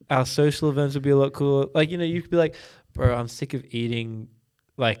 Our social events would be a lot cooler. Like, you know, you could be like, bro, I'm sick of eating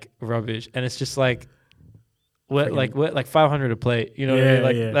like rubbish, and it's just like we're like 500 a plate. You know what I mean?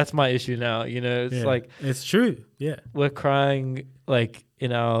 Like that's my issue now. You know, it's like it's true. Yeah, we're crying like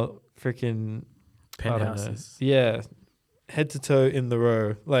in our freaking penthouses. Yeah, head to toe in the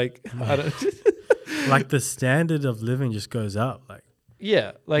row. Like I don't. Like the standard of living just goes up. Like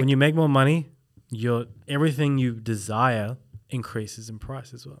like when you make more money, everything you desire increases in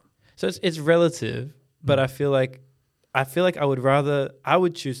price as well. So it's relative, but I feel like I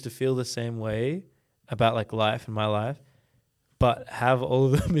would choose to feel the same way about like life and my life, but have all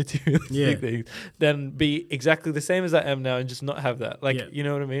of the materialistic things, than be exactly the same as I am now and just not have that. Like, you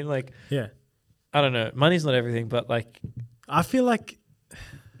know what I mean? Like, I don't know. Money's not everything, but like, I feel like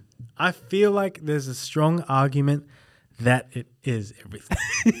there's a strong argument that it is everything.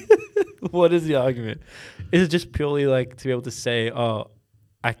 What is the argument? Is it just purely like to be able to say, oh,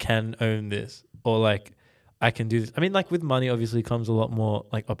 I can own this, or like I can do this? I mean, like with money obviously comes a lot more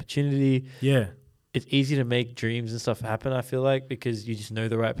like opportunity. Yeah. It's easy to make dreams and stuff happen, I feel like, because you just know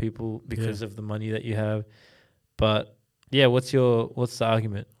the right people because of the money that you have. But yeah, what's the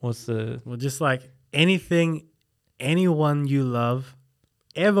argument? Well, just like anything anyone you love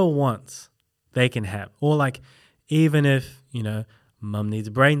ever wants, they can have. Or like even if, you know, mum needs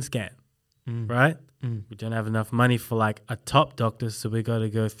a brain scan, right? We don't have enough money for like a top doctor, so we got to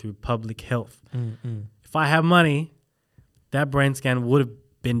go through public health. If I have money, that brain scan would have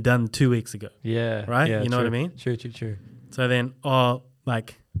been done 2 weeks ago. Yeah. Right? Yeah, you know what I mean? True. So then,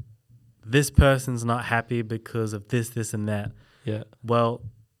 like this person's not happy because of this and that. Yeah. Well,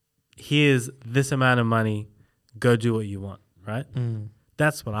 here's this amount of money. Go do what you want, right?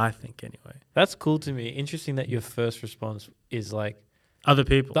 That's what I think anyway. That's cool to me. Interesting that your first response is like other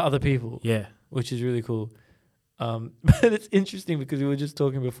people. The other people. Yeah. Which is really cool. But it's interesting because we were just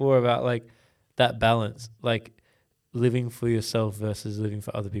talking before about like that balance, like living for yourself versus living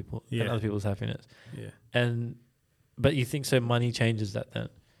for other people and other people's happiness. Yeah. But you think so money changes that then?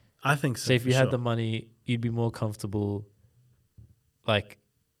 I think so. So if you had the money, you'd be more comfortable. Like,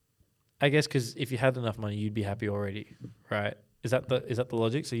 I guess because if you had enough money, you'd be happy already, right? Is that the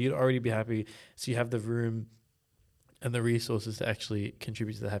logic? So you'd already be happy. So you have the room and the resources to actually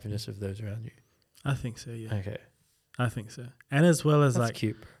contribute to the happiness of those around you. I think so, yeah. Okay. I think so. And as well as That's like...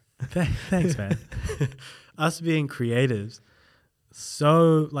 cute. Thanks, man. Us being creatives,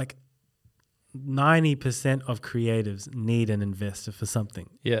 so like 90% of creatives need an investor for something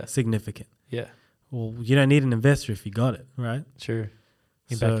significant. Yeah. Well, you don't need an investor if you got it, right? True.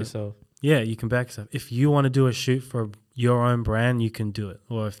 You can back yourself. Yeah, you can back yourself. If you want to do a shoot for your own brand, you can do it.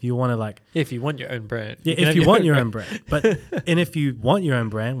 Or if you want to like... Yeah, if you want your own brand. Yeah, if you want your own brand. But and if you want your own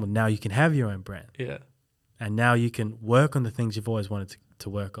brand, well, now you can have your own brand. Yeah. And now you can work on the things you've always wanted to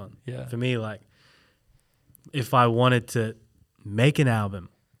work on. Yeah. For me, like, if I wanted to make an album,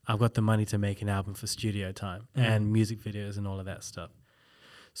 I've got the money to make an album for studio time and music videos and all of that stuff.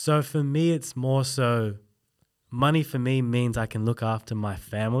 So for me, it's more so money for me means I can look after my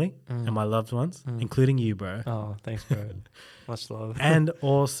family and my loved ones, including you, bro. Oh, thanks, bro. Much love. And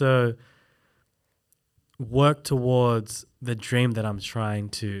also work towards the dream that I'm trying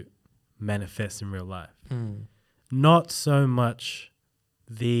to manifest in real life. Not so much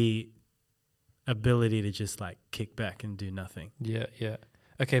the ability to just like kick back and do nothing. Yeah.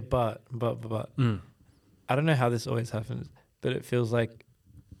 Okay, but I don't know how this always happens, but it feels like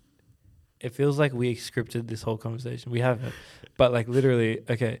we scripted this whole conversation. We haven't, but like literally,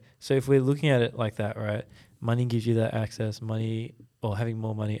 okay. So if we're looking at it like that, right? Money gives you that access. Money or having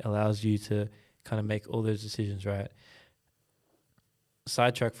more money allows you to kind of make all those decisions, right?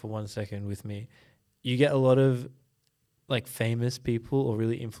 sidetrack for 1 second with me. You get a lot of like famous people or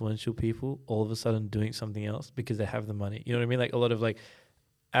really influential people all of a sudden doing something else because they have the money. You know what I mean? Like a lot of like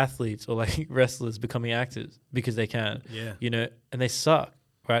athletes or like wrestlers becoming actors because they can. Yeah. You know, and they suck,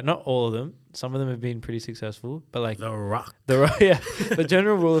 right? Not all of them. Some of them have been pretty successful, but like The Rock. yeah. The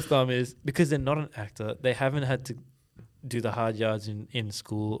general rule of thumb is because they're not an actor, they haven't had to do the hard yards in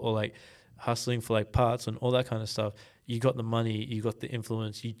school or like hustling for like parts and all that kind of stuff. You got the money, you got the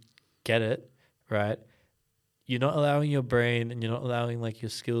influence, you get it, right? You're not allowing your brain and you're not allowing like your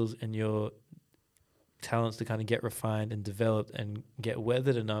skills and your talents to kind of get refined and developed and get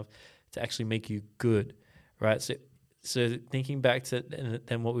weathered enough to actually make you good, right? So thinking back to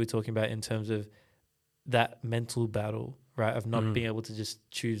then what we were talking about in terms of that mental battle, right, of not being able to just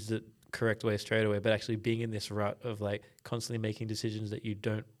choose the correct way straight away, but actually being in this rut of like constantly making decisions that you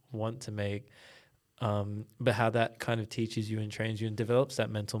don't want to make, but how that kind of teaches you and trains you and develops that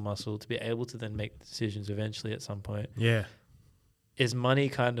mental muscle to be able to then make decisions eventually at some point. Yeah. Is money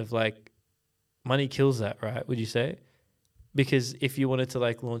kind of like, money kills that, right? Would you say? Because if you wanted to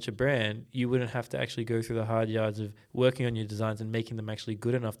like launch a brand, you wouldn't have to actually go through the hard yards of working on your designs and making them actually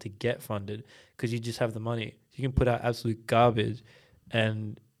good enough to get funded because you just have the money. You can put out absolute garbage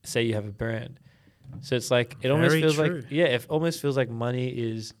and say you have a brand. So it's like, it almost feels like, it almost feels like money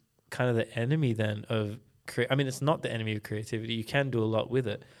is kind of the enemy then of, I mean, it's not the enemy of creativity. You can do a lot with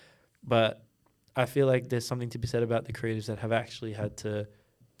it, but I feel like there's something to be said about the creatives that have actually had to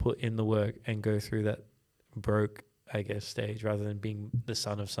put in the work and go through that broke, I guess, stage rather than being the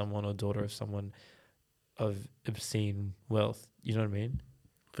son of someone or daughter of someone of obscene wealth. You know what I mean?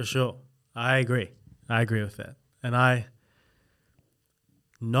 For sure. I agree with that. And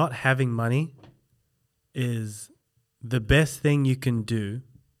not having money is the best thing you can do.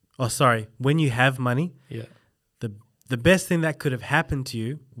 Oh, sorry. When you have money, the best thing that could have happened to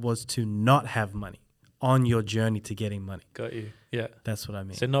you was to not have money on your journey to getting money. Got you. Yeah. That's what I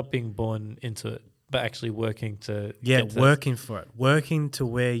mean. So not being born into it, but actually working to working for it, working to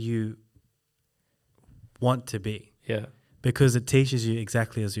where you want to be. Yeah, because it teaches you,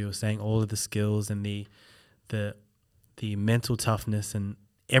 exactly as you were saying, all of the skills and the mental toughness and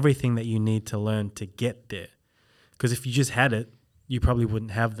everything that you need to learn to get there. Because if you just had it, you probably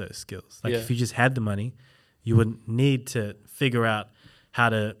wouldn't have those skills. Like if you just had the money, you wouldn't need to figure out how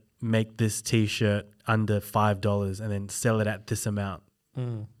to make this T-shirt under $5 and then sell it at this amount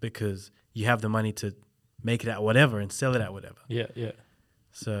because you have the money to make it at whatever and sell it at whatever. Yeah, yeah.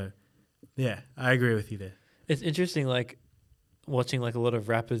 So, yeah, I agree with you there. It's interesting, like, watching, like, a lot of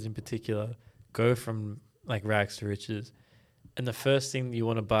rappers in particular go from, like, rags to riches. And the first thing you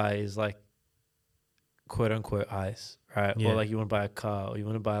want to buy is, like, quote-unquote ice, right? Yeah. Or, like, you want to buy a car or you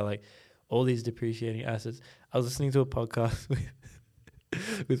want to buy, like, all these depreciating assets. I was listening to a podcast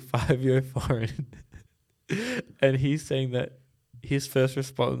with 5 Foreign and he's saying that his first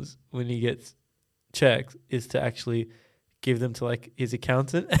response when he gets checks is to actually give them to like his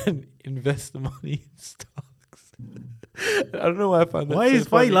accountant and invest the money in stocks. I don't know why I find that why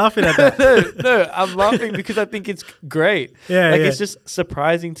are you laughing at that? no, I'm laughing because I think it's great. Yeah, like it's just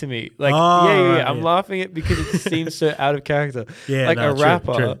surprising to me. Like I'm laughing at because it seems so out of character. Yeah, like no, a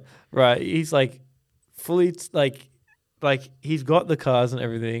rapper, true. right? He's like fully like he's got the cars and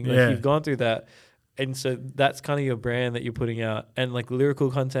everything. Like you've gone through that. And so that's kind of your brand that you're putting out, and like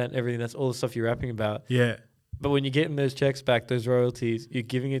lyrical content, everything. That's all the stuff you're rapping about. Yeah. But when you're getting those checks back, those royalties, you're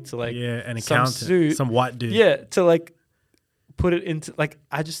giving it to like an some accountant, suit, some white dude. Yeah, to like put it into like.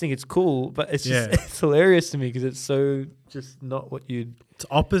 I just think it's cool, but it's just it's hilarious to me because it's so just not what you'd. It's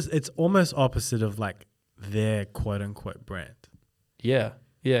opposite. It's almost opposite of like their quote unquote brand. Yeah.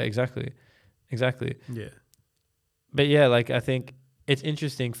 Yeah. Exactly. Yeah. But yeah, like I think. It's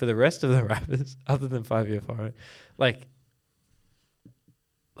interesting for the rest of the rappers, other than 5 Foreign, like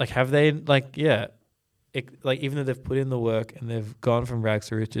have they like even though they've put in the work and they've gone from rags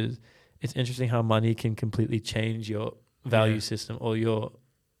to riches, it's interesting how money can completely change your value system or your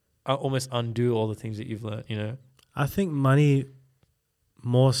almost undo all the things that you've learned. You know, I think money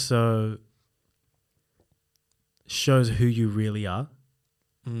more so shows who you really are,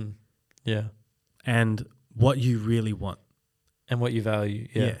 yeah, and what you really want. And what you value,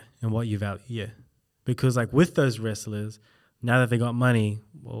 and what you value, because like with those wrestlers, now that they got money,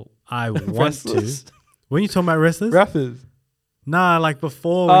 well, I want to. When you talking about wrestlers, rappers, nah, like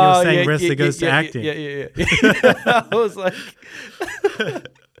before when you were saying wrestler goes to acting, yeah. I was like,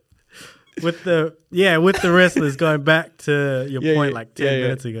 with the wrestlers going back to your point, like 10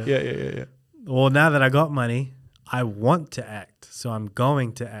 minutes ago, yeah. Well, now that I got money, I want to act, so I'm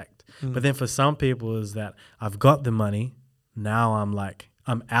going to act. But then for some people is that I've got the money, now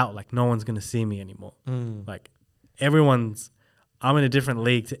I'm out. Like no one's gonna see me anymore. Mm. Like I'm in a different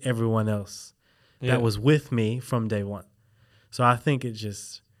league to everyone else that was with me from day one. So I think it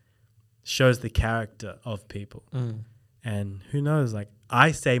just shows the character of people. Mm. And who knows? Like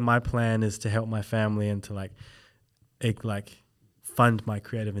I say, my plan is to help my family and to fund my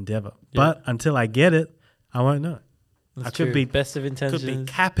creative endeavor. Yeah. But until I get it, I won't know. That's I could be best of intentions. Could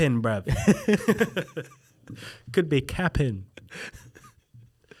be capping, bruv. Could be capping.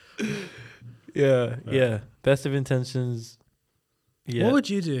 Yeah. Best of intentions. Yeah. What would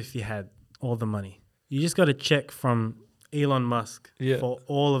you do if you had all the money? You just got a check from Elon Musk for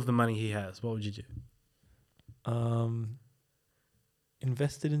all of the money he has. What would you do?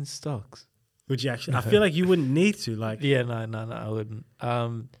 Invested in stocks. Would you actually? I feel like you wouldn't need to. Like, yeah, no, I wouldn't.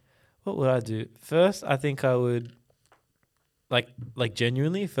 What would I do? First, I think I would, like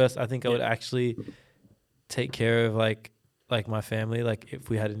genuinely. First, I think I would actually take care of like my family. Like if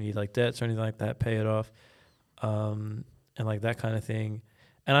we had any like debts or anything like that, pay it off, and like that kind of thing.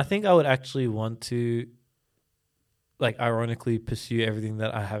 And I think I would actually want to, like, ironically pursue everything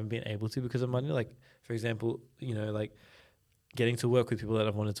that I haven't been able to because of money. Like, for example, like getting to work with people that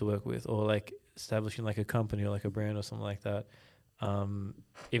I've wanted to work with, or like establishing like a company or like a brand or something like that.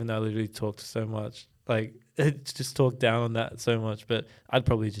 Even though I literally talked so much, like just talk down on that so much, but I'd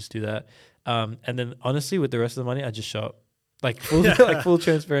probably just do that. And then honestly, with the rest of the money, I'd just shop, like full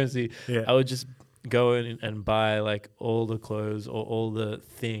transparency. Yeah. I would just go in and buy like all the clothes or all the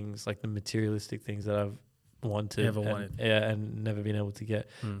things, like the materialistic things that I've wanted and never been able to get,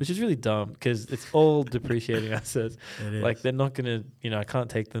 which is really dumb because it's all depreciating assets. Like they're not gonna, I can't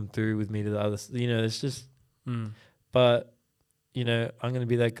take them through with me to the other. It's just. But I'm gonna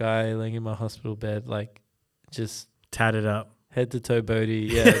be that guy laying in my hospital bed, like just tatted up, head to toe Bodhi,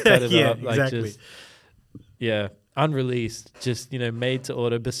 tatted up, like exactly. just unreleased, just made to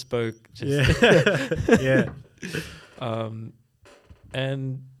order, bespoke, just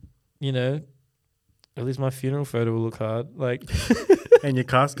and at least my funeral photo will look hard, like and your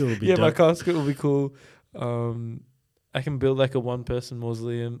casket will be dope. My casket will be cool. I can build like a one-person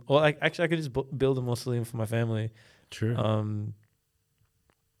mausoleum, or I could just build a mausoleum for my family. True.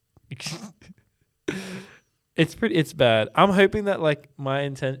 It's bad. I'm hoping that like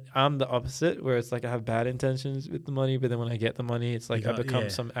I'm the opposite, where it's like I have bad intentions with the money, but then when I get the money, it's like I become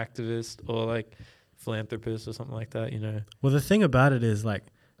some activist or like philanthropist or something like that. Well, the thing about it is that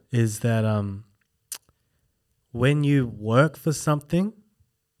when you work for something,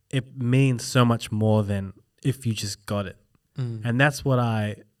 it means so much more than if you just got it. And that's what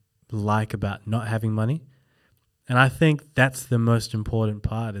I like about not having money. And I think that's the most important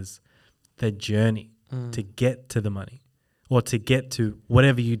part, is the journey to get to the money, or to get to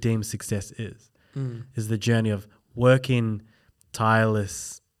whatever you deem success is the journey of working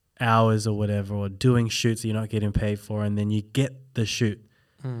tireless hours or whatever, or doing shoots that you're not getting paid for, and then you get the shoot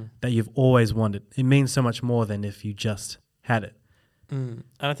that you've always wanted. It means so much more than if you just had it. And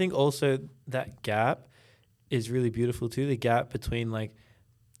I think also that gap is really beautiful too. The gap between like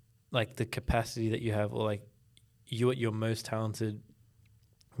the capacity that you have, or like you at your most talented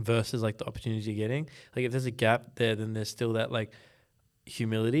versus like the opportunities you're getting. Like if there's a gap there, then there's still that like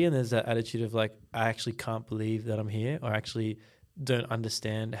humility, and there's that attitude of like, I actually can't believe that I'm here, or actually don't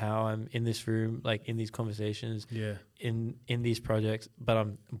understand how I'm in this room, like in these conversations, in these projects, but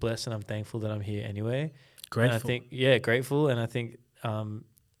I'm blessed and I'm thankful that I'm here anyway. Grateful. And I think, grateful. And I think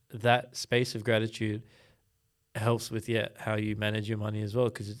that space of gratitude helps with how you manage your money as well,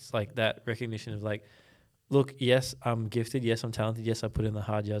 because it's like that recognition of like, look, yes, I'm gifted, yes, I'm talented, yes, I put in the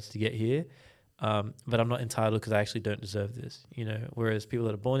hard yards to get here, but I'm not entitled because I actually don't deserve this, whereas people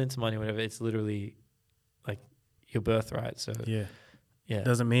that are born into money, whatever, it's literally like your birthright. So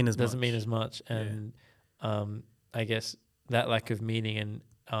doesn't mean as much. And I guess that lack of meaning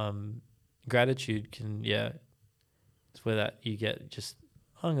and gratitude can it's where that you get just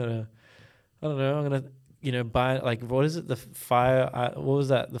I'm gonna buy, like, what is it, the fire, what was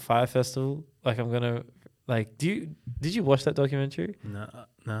that, the fire festival, like I'm gonna, like, did you watch that documentary? No,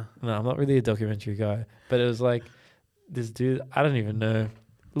 I'm not really a documentary guy, but it was like this dude, I don't even know,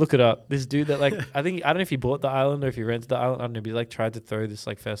 look it up, this dude that like I don't know if he bought the island or if he rented the island, I don't know, but he like tried to throw this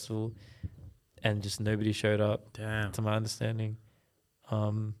like festival and just nobody showed up. Damn. To my understanding.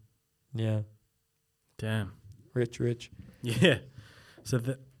 Damn. Rich. Yeah. So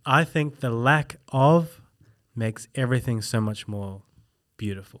I think the lack of makes everything so much more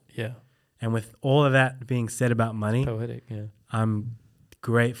beautiful. Yeah. And with all of that being said about money, poetic, I'm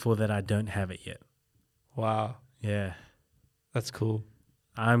grateful that I don't have it yet. Wow. Yeah. That's cool.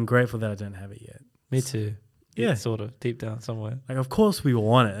 I'm grateful that I don't have it yet. Me too. Yeah. Sort of deep down somewhere. Like, of course we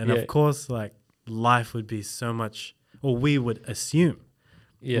want it. And of course, like, life would be so much, or we would assume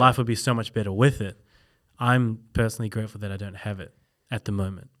life would be so much better with it. I'm personally grateful that I don't have it at the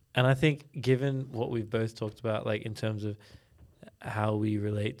moment. And I think given what we've both talked about, like in terms of how we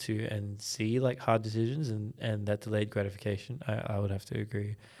relate to and see like hard decisions and that delayed gratification, I would have to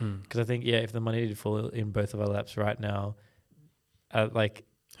agree. Because I think, if the money did fall in both of our laps right now, like,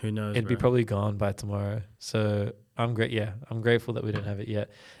 who knows? It'd be probably gone by tomorrow. So I'm grateful that we don't have it yet.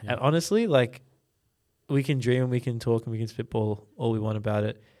 Yeah. And honestly, like, we can dream, we can talk, and we can spitball all we want about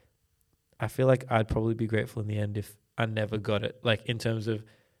it. I feel like I'd probably be grateful in the end if I never got it. Like, in terms of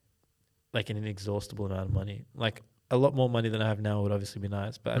like an inexhaustible amount of money. Like, a lot more money than I have now would obviously be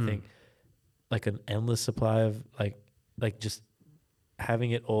nice, but I think like an endless supply of like just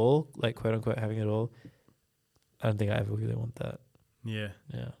having it all, like, quote unquote having it all, I don't think I ever really want that. Yeah.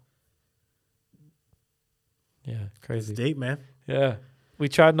 Crazy. It's deep, man. Yeah, we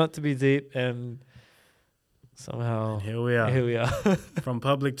tried not to be deep, and somehow and here we are. From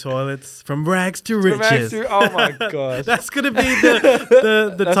public toilets, from rags to riches. Oh my gosh, that's gonna be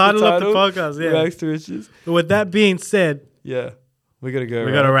the title of the podcast. Yeah, rags to riches. But with that being said, we gotta go.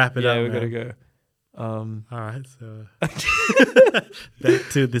 We gotta wrap it up. Yeah, we gotta go. All right, so back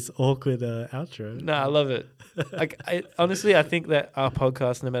to this awkward outro. No, I love it. Like, honestly, I think that our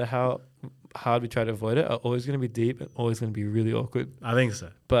podcast, no matter how hard we try to avoid it, are always going to be deep and always going to be really awkward. I think so.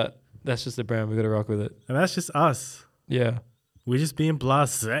 But that's just the brand. We got to rock with it. And that's just us. Yeah. We're just being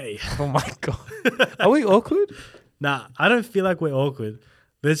blasé. Oh my God. Are we awkward? Nah, I don't feel like we're awkward.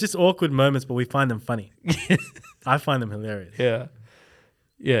 There's just awkward moments, but we find them funny. I find them hilarious. Yeah.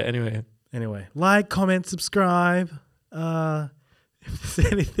 Yeah, Anyway, like, comment, subscribe. If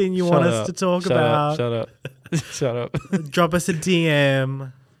there's anything you want us to talk about. Shut up. Drop us a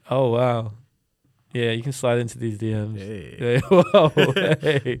DM. Oh, wow. Yeah, you can slide into these DMs. Hey. Whoa,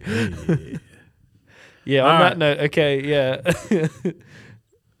 hey. Yeah, on that note, okay, yeah.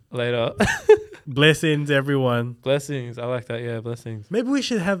 Later. Blessings, everyone. Blessings. I like that, yeah, blessings. Maybe we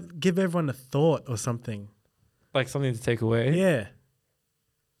should give everyone a thought or something. Like something to take away? Yeah.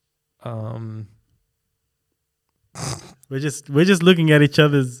 We're just looking at each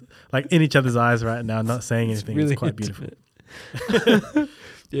other's, like, in each other's eyes right now, not saying anything. It's quite beautiful.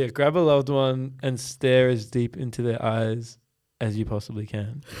 Yeah, grab a loved one and stare as deep into their eyes as you possibly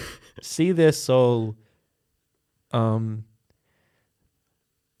can. See their soul. You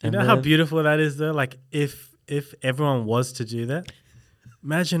know how beautiful that is, though? Like, if everyone was to do that,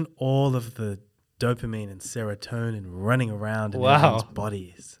 imagine all of the dopamine and serotonin running around in everyone's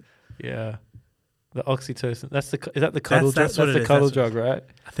bodies. Yeah. The oxytocin. Is that the cuddle drug? That's the cuddle drug, right?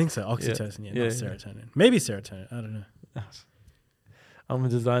 I think so. Oxytocin, not serotonin. Maybe serotonin. I don't know. I'm a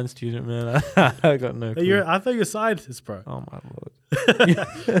design student, man. I got no clue. I thought you were a scientist, bro. Oh my Lord.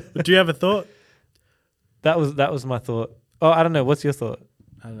 Do you have a thought? That was my thought. Oh, I don't know. What's your thought?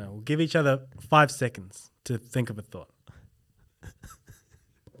 I don't know. We'll give each other 5 seconds to think of a thought.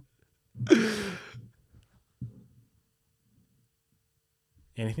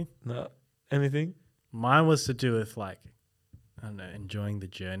 Anything? No. Anything? Mine was to do with, like, I don't know, enjoying the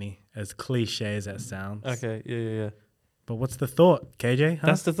journey, as cliche as that sounds. Okay. Yeah. But what's the thought, KJ? Huh?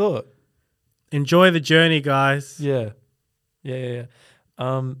 That's the thought. Enjoy the journey, guys. Yeah. Yeah,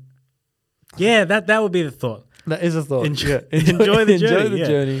 that would be the thought. That is a thought. Enjoy the journey. Enjoy the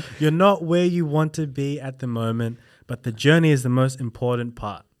journey. You're not where you want to be at the moment, but the journey is the most important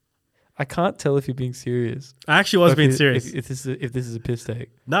part. I can't tell if you're being serious. I actually was being serious. If this is a piss take.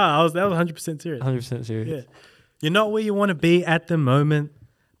 No, that was 100% serious. 100% serious. Yeah. You're not where you want to be at the moment,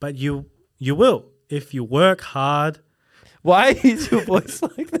 but you will if you work hard. Why is your voice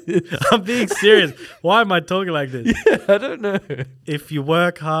like this? I'm being serious. Why am I talking like this? Yeah, I don't know. If you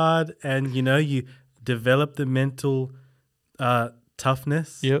work hard and, you develop the mental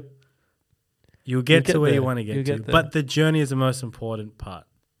toughness, yep, you'll get to where you want to get to. But the journey is the most important part.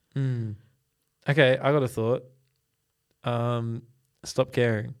 Okay, I got a thought. Stop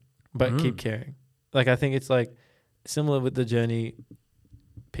caring, but keep caring. Like, I think it's like similar with the journey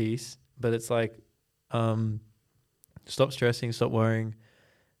piece, but it's like stop stressing, stop worrying,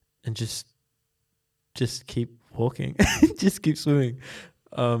 and just keep walking. Just keep swimming.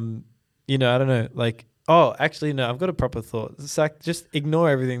 I don't know. Like, oh, actually, no, I've got a proper thought. It's like, just ignore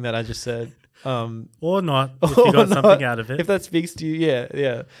everything that I just said. Or not, if you got something out of it. If that speaks to you,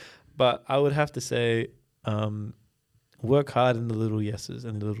 yeah. But I would have to say, work hard in the little yeses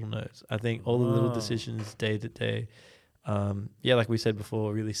and the little nos. I think all the little decisions day to day, like we said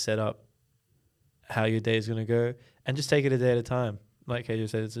before, really set up how your day is going to go, and just take it a day at a time. like KJ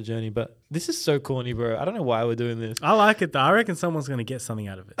said, it's a journey. But this is so corny, bro. I don't know why we're doing this. I like it though. I reckon someone's gonna get something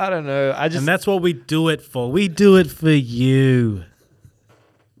out of it. I don't know. And that's what we do it for. We do it for you.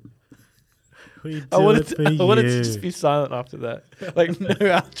 I wanted to just be silent after that. Like, no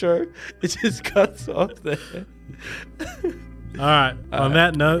outro. It just cuts off there. All right. On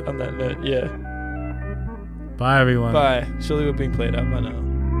that note, yeah. Bye, everyone. Bye. Surely we're being played out by now.